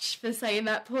much for saying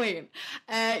that point.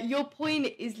 Your point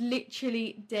is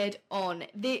literally dead on.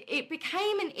 It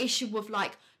became an issue of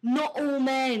like, not all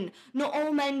men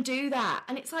do that.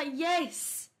 And it's like,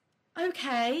 yes,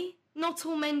 okay, not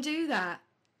all men do that.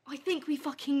 I think we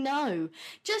fucking know.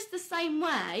 Just the same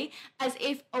way as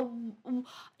if a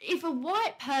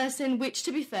white person, which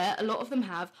to be fair, a lot of them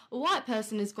have, a white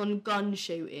person has gone gun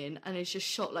shooting and has just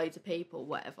shot loads of people,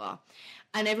 whatever.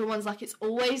 and everyone's like, it's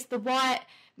always the white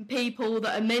people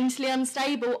that are mentally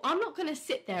unstable, I'm not going to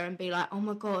sit there and be like, oh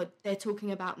my God, they're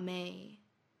talking about me.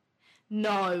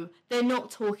 No, they're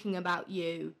not talking about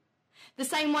you. The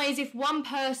same way as if one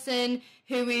person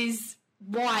who is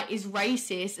white is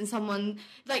racist and someone,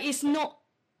 like, it's not,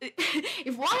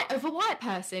 if a white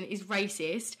person is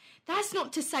racist, that's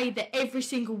not to say that every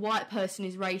single white person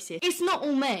is racist. It's not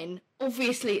all men.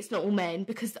 Obviously it's not all men,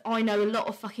 because I know a lot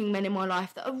of fucking men in my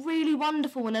life that are really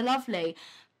wonderful and are lovely.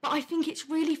 But I think it's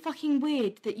really fucking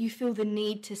weird that you feel the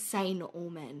need to say not all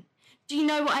men. Do you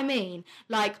know what I mean?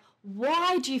 Like,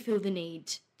 why do you feel the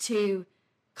need to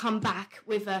come back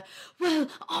with a, well,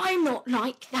 I'm not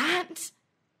like that?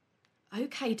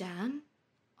 Okay, Dan,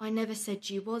 I never said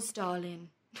you was, darling.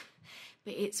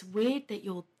 But it's weird that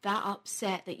you're that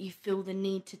upset that you feel the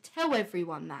need to tell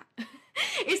everyone that.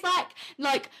 It's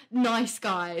like nice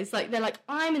guys. Like, they're like,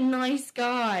 I'm a nice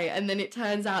guy. And then it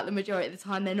turns out the majority of the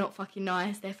time they're not fucking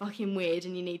nice. They're fucking weird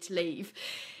and you need to leave.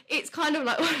 It's kind of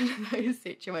like one of those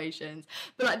situations.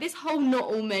 But like this whole not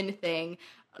all men thing,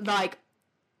 like,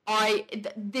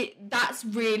 that's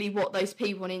really what those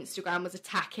people on Instagram was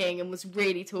attacking and was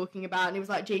really talking about. And it was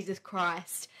like, Jesus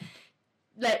Christ.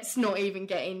 Let's not even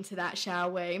get into that,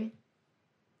 shall we?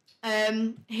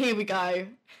 Here we go.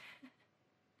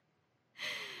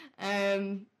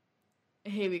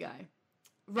 Here we go.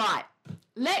 Right,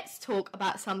 let's talk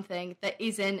about something that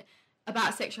isn't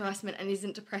about sexual harassment and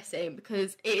isn't depressing,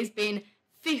 because it has been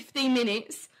 50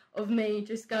 minutes of me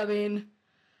just getting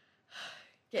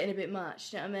a bit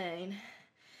much, do you know what I mean?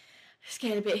 It's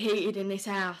getting a bit heated in this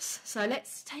house. So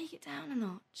let's take it down a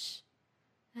notch.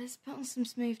 Let's put on some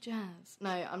smooth jazz. No,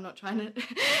 I'm not trying to...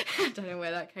 I don't know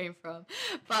where that came from.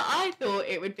 But I thought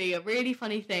it would be a really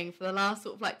funny thing for the last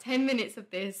sort of like 10 minutes of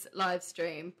this live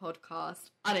stream podcast.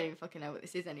 I don't even fucking know what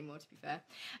this is anymore, to be fair.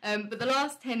 But the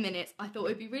last 10 minutes, I thought it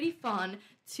would be really fun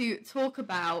to talk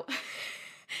about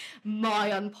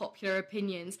my unpopular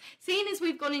opinions. Seeing as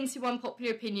we've gone into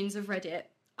unpopular opinions of Reddit,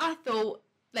 I thought,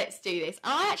 let's do this.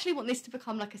 I actually want this to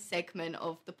become like a segment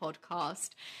of the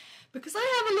podcast, because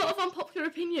I have a lot of unpopular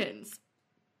opinions.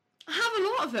 I have a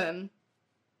lot of them.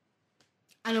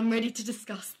 And I'm ready to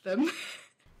discuss them.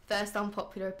 First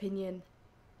unpopular opinion.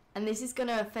 And this is going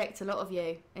to affect a lot of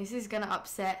you. This is going to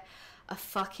upset a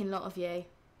fucking lot of you.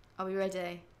 Are we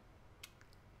ready?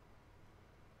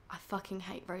 I fucking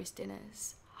hate roast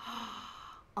dinners.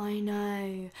 I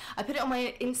know. I put it on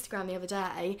my Instagram the other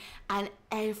day and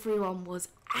everyone was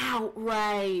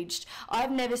outraged.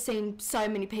 I've never seen so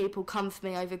many people come for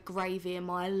me over gravy in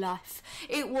my life.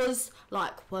 It was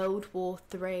like World War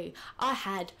III.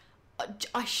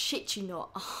 I shit you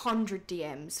not, 100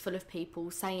 DMs full of people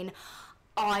saying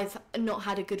I've not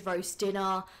had a good roast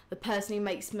dinner, the person who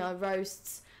makes my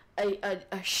roasts a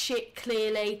shit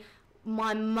clearly.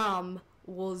 My mum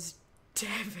was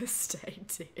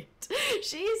devastated.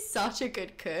 She is such a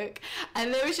good cook,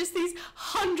 and there was just these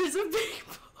hundreds of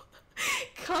people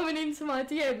coming into my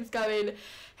DMs going,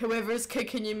 whoever is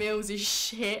cooking your meals is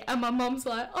shit. And my mum's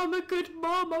like, I'm a good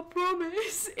mum, I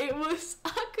promise. It was,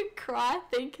 I could cry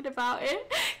thinking about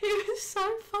it. It was so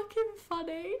fucking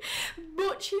funny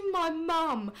watching my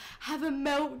mum have a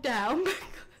meltdown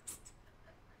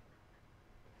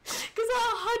because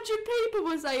 100 people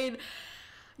were saying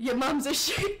your mum's a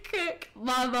shit cook.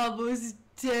 My mum was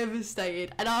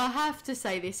devastated. And I have to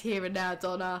say this here and now,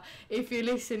 Donna, if you're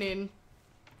listening,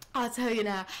 I'll tell you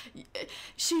now,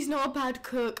 she's not a bad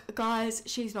cook, guys.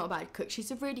 She's not a bad cook.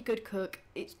 She's a really good cook.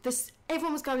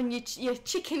 Everyone was going, your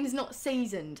chicken's not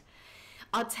seasoned.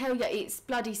 I'll tell you, it's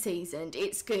bloody seasoned.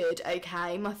 It's good,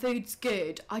 okay? My food's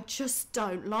good. I just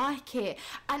don't like it.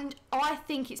 And I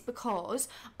think it's because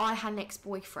I had an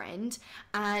ex-boyfriend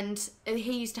and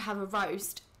he used to have a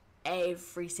roast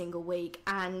every single week,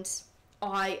 and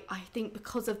I think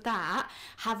because of that,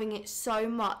 having it so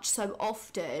much, so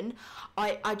often,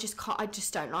 I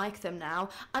just don't like them now.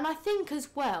 And I think as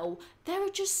well, there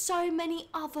are just so many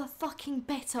other fucking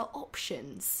better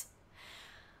options.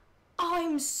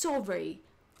 I'm sorry.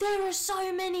 There are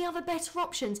so many other better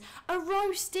options. A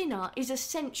roast dinner is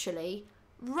essentially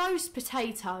roast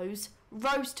potatoes,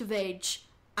 roast veg,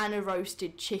 and a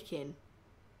roasted chicken.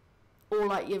 Or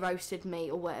like your roasted meat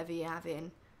or whatever you're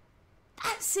having.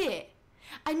 That's it.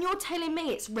 And you're telling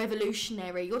me it's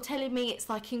revolutionary. You're telling me it's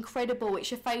like incredible.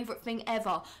 It's your favourite thing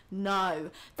ever.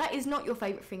 No, that is not your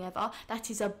favourite thing ever. That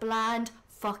is a bland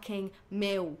fucking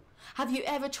meal. Have you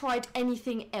ever tried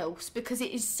anything else? Because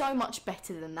it is so much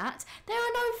better than that. There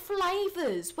are no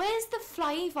flavours. Where's the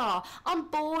flavour? I'm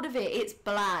bored of it. It's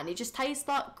bland. It just tastes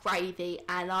like gravy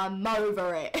and I'm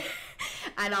over it.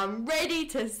 And I'm ready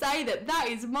to say that that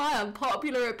is my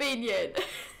unpopular opinion.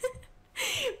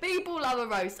 People love a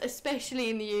roast, especially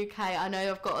in the UK. I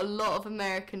know I've got a lot of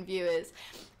American viewers,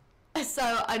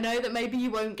 so I know that maybe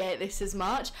you won't get this as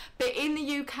much, but in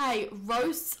the UK,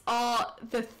 roasts are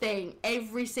the thing.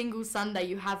 Every single Sunday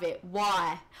you have it.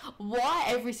 Why? Why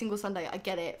every single Sunday? I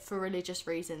get it, for religious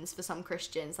reasons. For some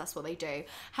Christians, that's what they do.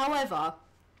 However,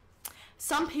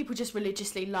 some people just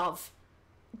religiously love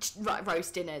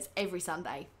roast dinners every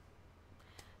Sunday.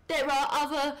 There are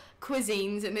other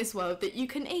cuisines in this world that you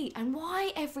can eat, and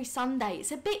why every Sunday?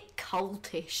 It's a bit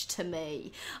cultish to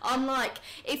me. I'm like,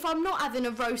 if I'm not having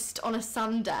a roast on a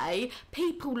Sunday,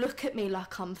 people look at me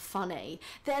like I'm funny.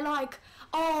 They're like,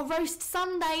 oh, roast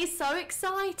Sunday, so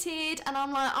excited, and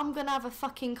I'm like, I'm gonna have a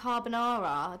fucking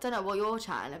carbonara. I don't know what you're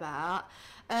chatting about.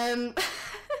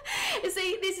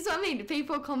 See, this is what I mean.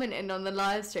 People are commenting on the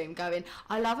live stream going,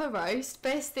 I love a roast,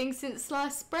 best thing since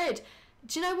sliced bread.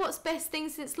 Do you know what's best thing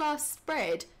since sliced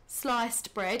bread?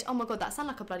 Sliced bread. Oh my god, that sounds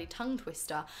like a bloody tongue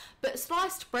twister. But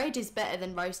sliced bread is better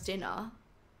than roast dinner.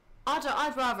 I'd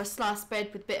rather a sliced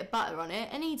bread with a bit of butter on it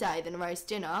any day than a roast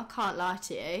dinner. Can't lie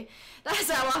to you. That's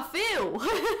how I feel.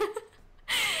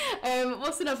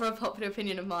 What's another unpopular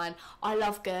opinion of mine? I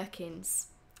love gherkins.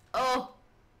 Oh,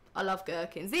 I love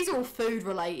gherkins. These are all food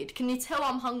related. Can you tell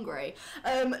I'm hungry?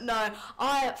 No,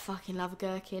 I fucking love a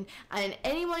gherkin. And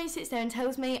anyone who sits there and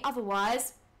tells me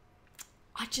otherwise,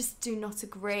 I just do not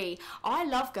agree. I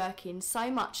love gherkins so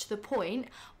much to the point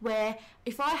where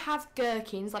if I have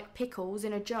gherkins, like pickles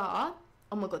in a jar,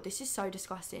 oh my god, this is so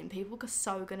disgusting. People are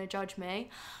so gonna judge me.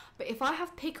 But if I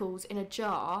have pickles in a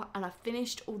jar and I've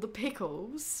finished all the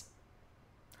pickles,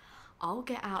 I'll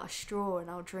get out a straw and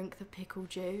I'll drink the pickle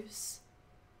juice.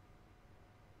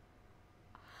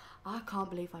 I can't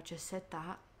believe I just said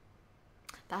that.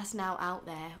 That's now out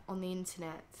there on the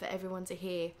internet for everyone to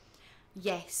hear.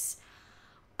 Yes.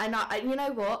 And you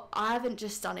know what? I haven't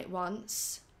just done it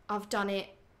once. I've done it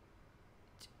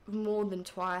more than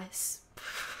twice.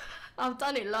 I've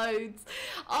done it loads.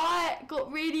 I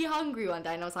got really hungry one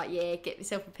day and I was like, yeah, get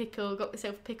myself a pickle. Got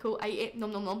myself a pickle, ate it,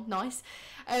 nom nom nom, nice.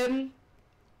 And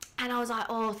I was like,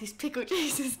 oh, this pickle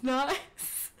juice is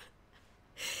nice.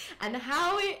 And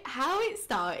how it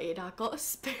started, I got a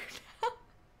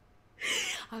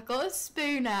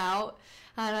spoon out.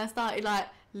 And I started like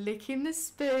licking the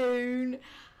spoon,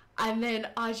 and then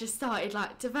I just started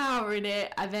like devouring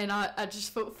it, and then I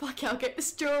just thought, fuck it, I'll get the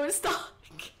straw and start.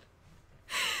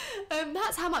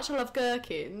 That's how much I love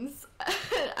gherkins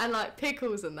and like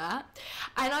pickles and that.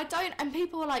 And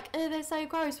people are like, oh, they're so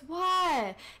gross.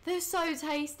 Why? They're so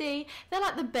tasty. They're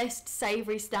like the best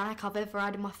savoury snack I've ever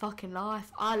had in my fucking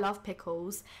life. I love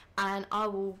pickles and I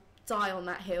will die on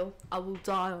that hill. I will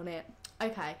die on it.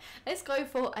 Okay, let's go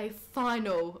for a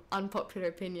final unpopular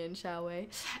opinion, shall we?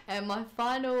 My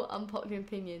final unpopular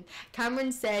opinion.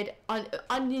 Cameron said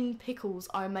onion pickles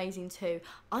are amazing too.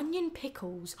 Onion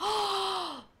pickles?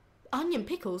 Onion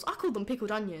pickles? I call them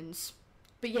pickled onions.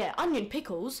 But yeah, onion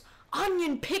pickles.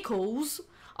 Onion pickles!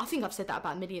 I think I've said that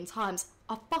about a million times.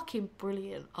 Are fucking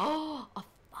brilliant. Oh, I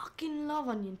fucking love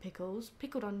onion pickles.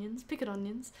 Pickled onions.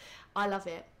 I love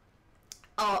it.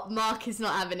 Oh, Mark is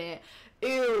not having it.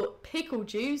 Ew, pickle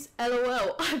juice,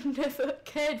 LOL. I've never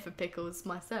cared for pickles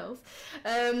myself.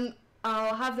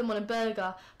 I'll have them on a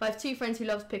burger, but I have two friends who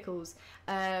love pickles,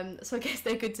 so I guess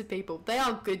they're good to people. They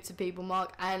are good to people,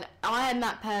 Mark, and I am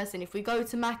that person. If we go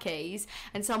to Mackey's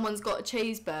and someone's got a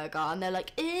cheeseburger and they're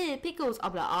like, ew, pickles,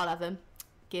 I'll be like, I'll have them.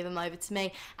 Give them over to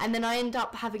me. And then I end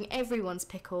up having everyone's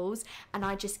pickles, and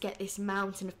I just get this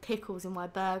mountain of pickles in my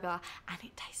burger, and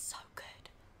it tastes so good.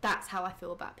 That's how I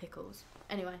feel about pickles.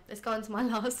 Anyway, let's go on to my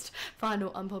last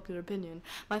final unpopular opinion.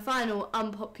 My final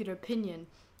unpopular opinion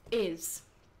is,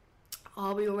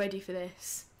 are we all ready for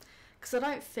this? Because I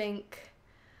don't think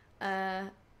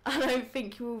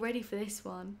you're all ready for this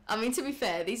one. I mean, to be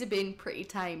fair, these have been pretty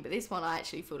tame, but this one I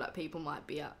actually feel like people might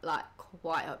be like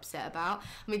quite upset about.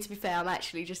 I mean, to be fair, I'm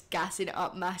actually just gassing it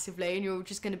up massively, and you're all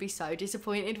just going to be so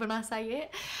disappointed when I say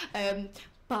it.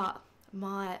 But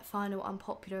my final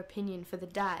unpopular opinion for the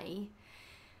day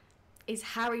is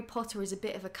Harry Potter is a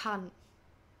bit of a cunt.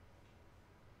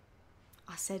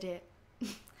 I said it.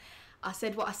 I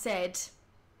said what I said,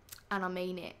 and I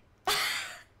mean it.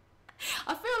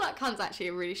 I feel like cunt's actually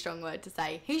a really strong word to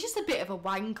say. He's just a bit of a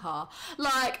wanker.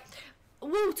 Like,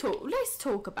 let's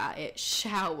talk about it,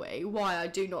 shall we? Why I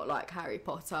do not like Harry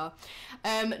Potter.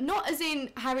 Not as in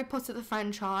Harry Potter the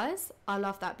franchise. I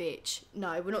love that bitch.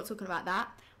 No, we're not talking about that.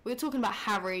 We're talking about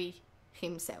Harry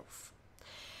himself.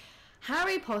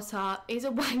 Harry Potter is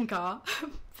a wanker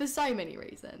for so many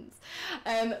reasons.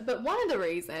 But one of the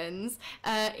reasons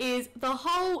is the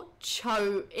whole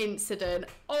Cho incident.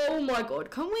 Oh my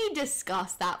God, can we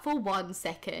discuss that for 1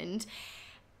 second?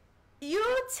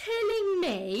 You're telling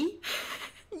me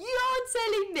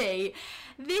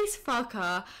this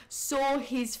fucker saw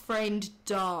his friend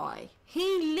die.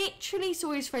 He literally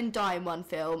saw his friend die in one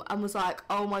film and was like,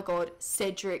 oh my God,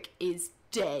 Cedric is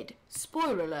dead.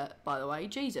 Spoiler alert, by the way.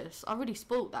 Jesus, I really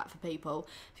spoiled that for people.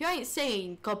 If you ain't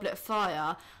seen Goblet of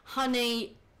Fire,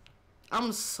 honey,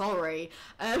 I'm sorry.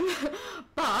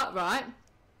 But, right,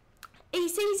 he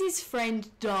sees his friend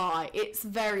die. It's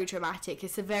very dramatic.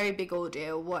 It's a very big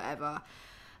ordeal, whatever.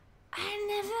 And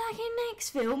then fucking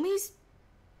next film, he's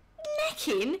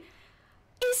necking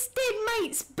his dead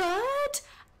mate's bird.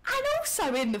 And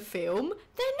also in the film,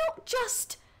 they're not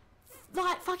just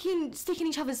like fucking sticking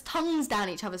each other's tongues down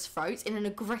each other's throats in an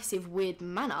aggressive, weird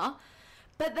manner,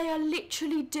 but they are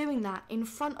literally doing that in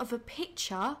front of a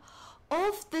picture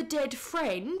of the dead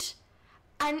friend,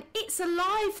 and it's a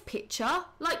live picture.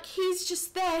 Like, he's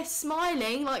just there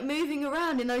smiling, like moving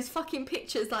around in those fucking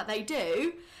pictures like they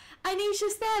do, and he's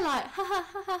just there like ha ha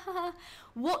ha ha ha,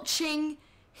 watching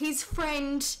his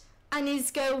friend and his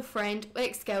girlfriend,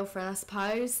 ex-girlfriend I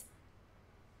suppose,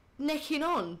 necking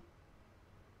on.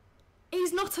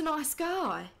 He's not a nice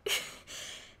guy.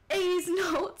 He's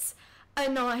not a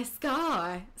nice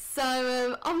guy.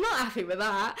 So I'm not happy with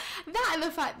that. That and the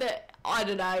fact that, I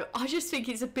don't know, I just think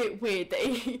it's a bit weird that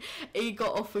he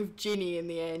got off with Ginny in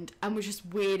the end and was just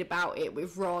weird about it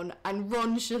with Ron. And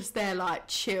Ron's just there like,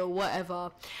 chill,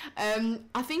 whatever.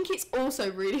 I think it's also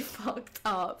really fucked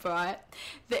up, right?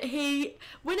 That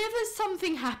whenever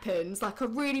something happens, like a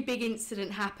really big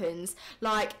incident happens,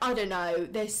 like, I don't know,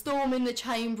 they're storming the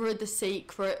Chamber of the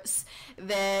Secrets,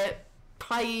 they're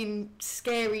playing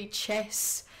scary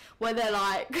chess, where they're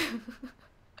like,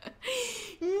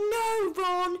 no,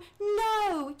 Ron,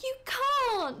 no, you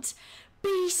can't.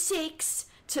 B6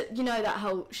 to, you know, that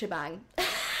whole shebang.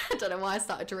 I don't know why I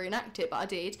started to reenact it, but I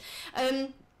did.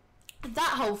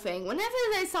 That whole thing, whenever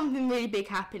there's something really big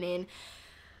happening,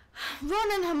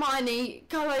 Ron and Hermione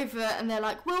go over and they're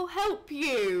like, we'll help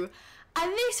you.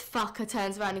 And this fucker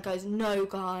turns around and goes, no,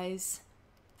 guys,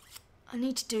 I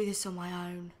need to do this on my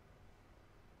own.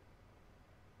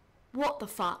 What the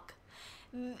fuck?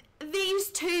 These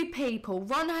two people,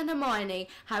 Ron and Hermione,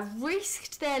 have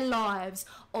risked their lives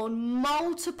on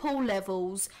multiple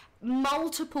levels,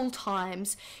 multiple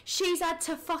times. She's had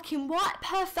to fucking wipe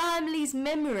her family's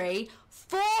memory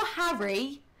for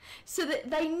Harry so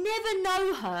that they never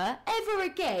know her ever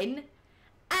again,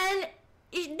 and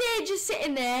they're just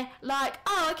sitting there like,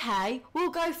 oh, okay,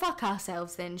 we'll go fuck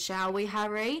ourselves then, shall we,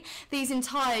 Harry? These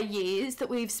entire years that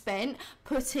we've spent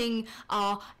putting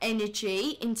our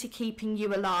energy into keeping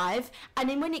you alive, and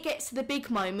then when it gets to the big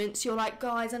moments, you're like,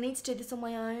 guys, I need to do this on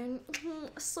my own.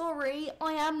 Sorry,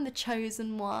 I am the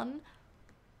chosen one.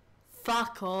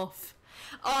 Fuck off.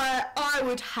 I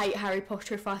would hate Harry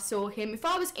Potter if I saw him. If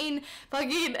I was in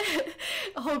fucking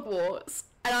Hogwarts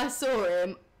and I saw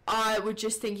him, I would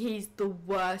just think he's the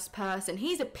worst person.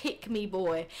 He's a pick-me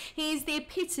boy. He's the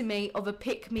epitome of a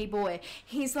pick-me boy.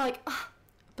 He's like, oh,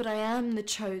 but I am the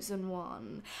chosen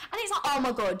one. And it's like, oh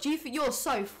my God, you're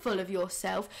so full of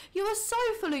yourself. You are so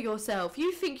full of yourself.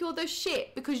 You think you're the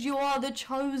shit because you are the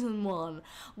chosen one.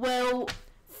 Well,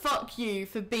 fuck you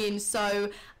for being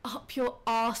so up your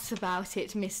arse about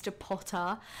it, Mr.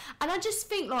 Potter. And I just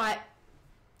think, like,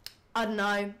 I don't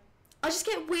know, I just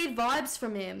get weird vibes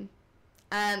from him.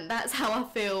 And that's how I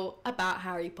feel about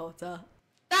Harry Potter.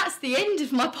 That's the end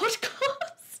of my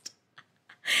podcast.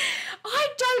 I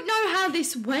don't know how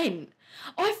this went.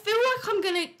 I feel like I'm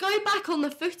going to go back on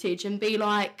the footage and be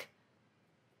like,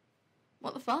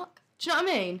 what the fuck? Do you know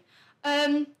what I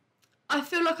mean? I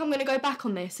feel like I'm going to go back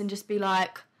on this and just be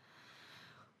like,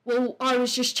 well, I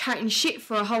was just chatting shit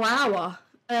for a whole hour.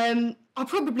 I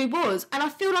probably was. And I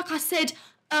feel like I said,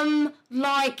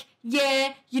 like,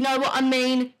 yeah, you know what I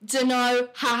mean, dunno,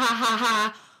 ha ha ha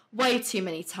ha, way too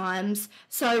many times.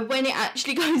 So when it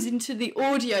actually goes into the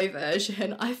audio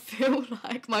version, I feel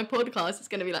like my podcast is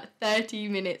going to be like 30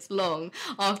 minutes long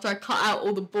after I cut out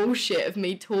all the bullshit of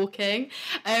me talking.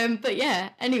 But yeah,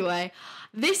 anyway,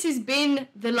 this has been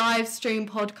the live stream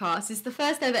podcast. It's the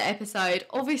first ever episode.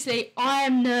 Obviously, I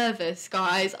am nervous,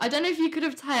 guys. I don't know if you could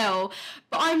have tell,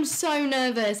 but I'm so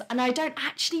nervous and I don't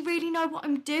actually really know what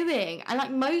I'm doing. And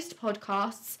like most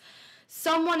podcasts,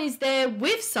 someone is there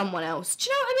with someone else. Do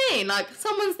you know what I mean? Like,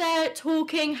 someone's there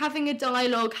talking, having a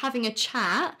dialogue, having a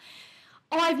chat.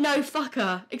 I've no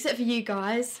fucker, except for you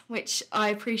guys, which I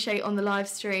appreciate on the live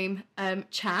stream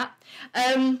chat.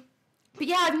 But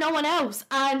yeah, I've no one else.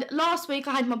 And last week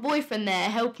I had my boyfriend there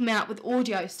helping me out with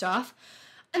audio stuff.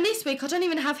 And this week I don't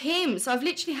even have him. So I've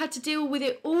literally had to deal with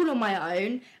it all on my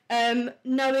own,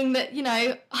 knowing that, you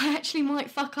know, I actually might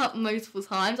fuck up multiple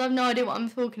times. I have no idea what I'm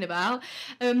talking about.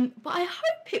 But I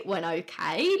hope it went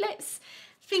okay.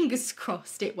 Fingers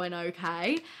crossed it went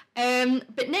okay.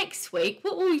 But next week,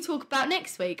 what will we talk about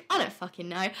next week? I don't fucking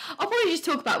know. I'll probably just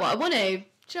talk about what I want to.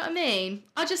 Do you know what I mean?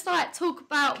 I just like talk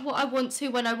about what I want to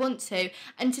when I want to.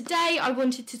 And today I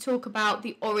wanted to talk about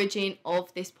the origin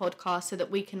of this podcast so that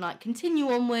we can like continue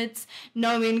onwards,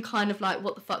 knowing kind of like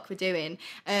what the fuck we're doing.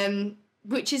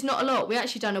 Which is not a lot. We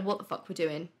actually don't know what the fuck we're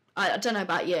doing. I don't know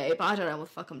about you, but I don't know what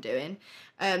the fuck I'm doing.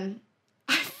 I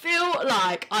feel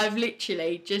like I've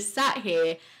literally just sat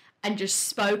here and just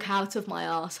spoke out of my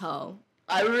asshole.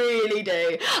 I really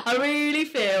do. I really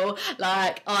feel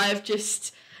like I've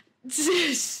just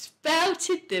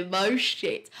spouted the most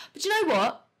shit. But you know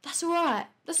what? That's alright.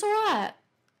 That's alright.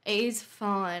 It is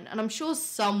fine. And I'm sure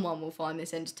someone will find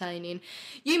this entertaining.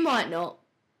 You might not.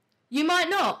 You might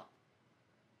not.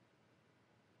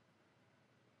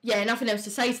 Yeah, nothing else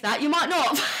to say to that. You might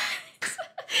not.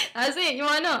 That's it. You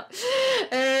might not.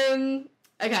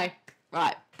 Okay.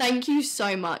 Right. Thank you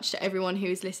so much to everyone who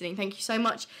is listening. Thank you so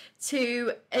much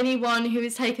to anyone who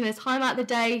has taken the time out of the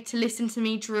day to listen to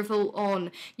me drivel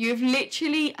on. You have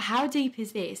literally, how deep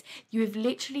is this? You have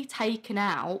literally taken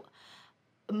out,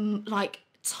 like,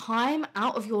 time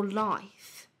out of your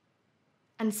life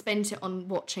and spent it on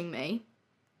watching me.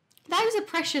 Those are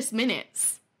precious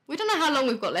minutes. We don't know how long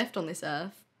we've got left on this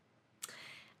earth.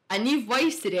 And you've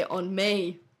wasted it on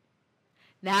me.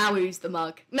 Now who's the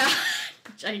mug? No.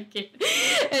 Joking.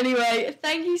 Anyway,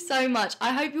 thank you so much.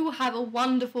 I hope you will have a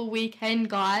wonderful weekend,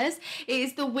 guys. It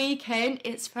is the weekend.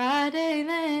 It's Friday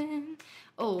then.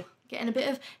 Oh, getting a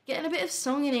bit of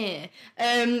song in here.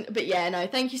 But yeah, no,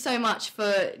 thank you so much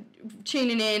for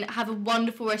tuning in. Have a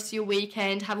wonderful rest of your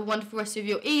weekend. Have a wonderful rest of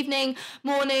your evening,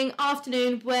 morning,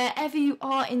 afternoon, wherever you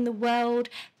are in the world.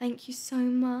 Thank you so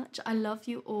much. I love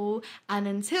you all. And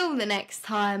until the next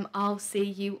time, I'll see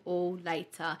you all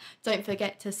later. Don't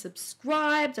forget to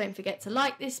subscribe. Don't forget to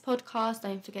like this podcast.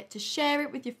 Don't forget to share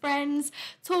it with your friends.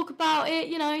 Talk about it,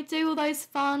 you know, do all those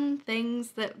fun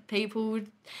things that people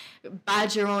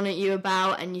badger on at you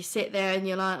about, and you sit there and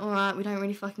you're like, alright, we don't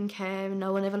really fucking care,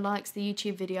 no one ever likes the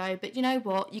YouTube video, but you know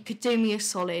what, you could do me a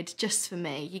solid just for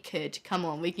me. You could, come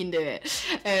on, we can do it.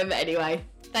 Anyway,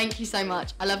 thank you so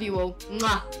much. I love you all.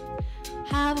 Mwah.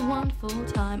 Have a wonderful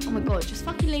time. Oh my god, just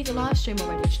fucking leave the live stream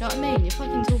already. Do you know what I mean? You're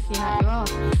fucking talking out your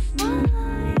ass.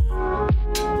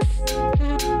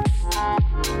 Bye.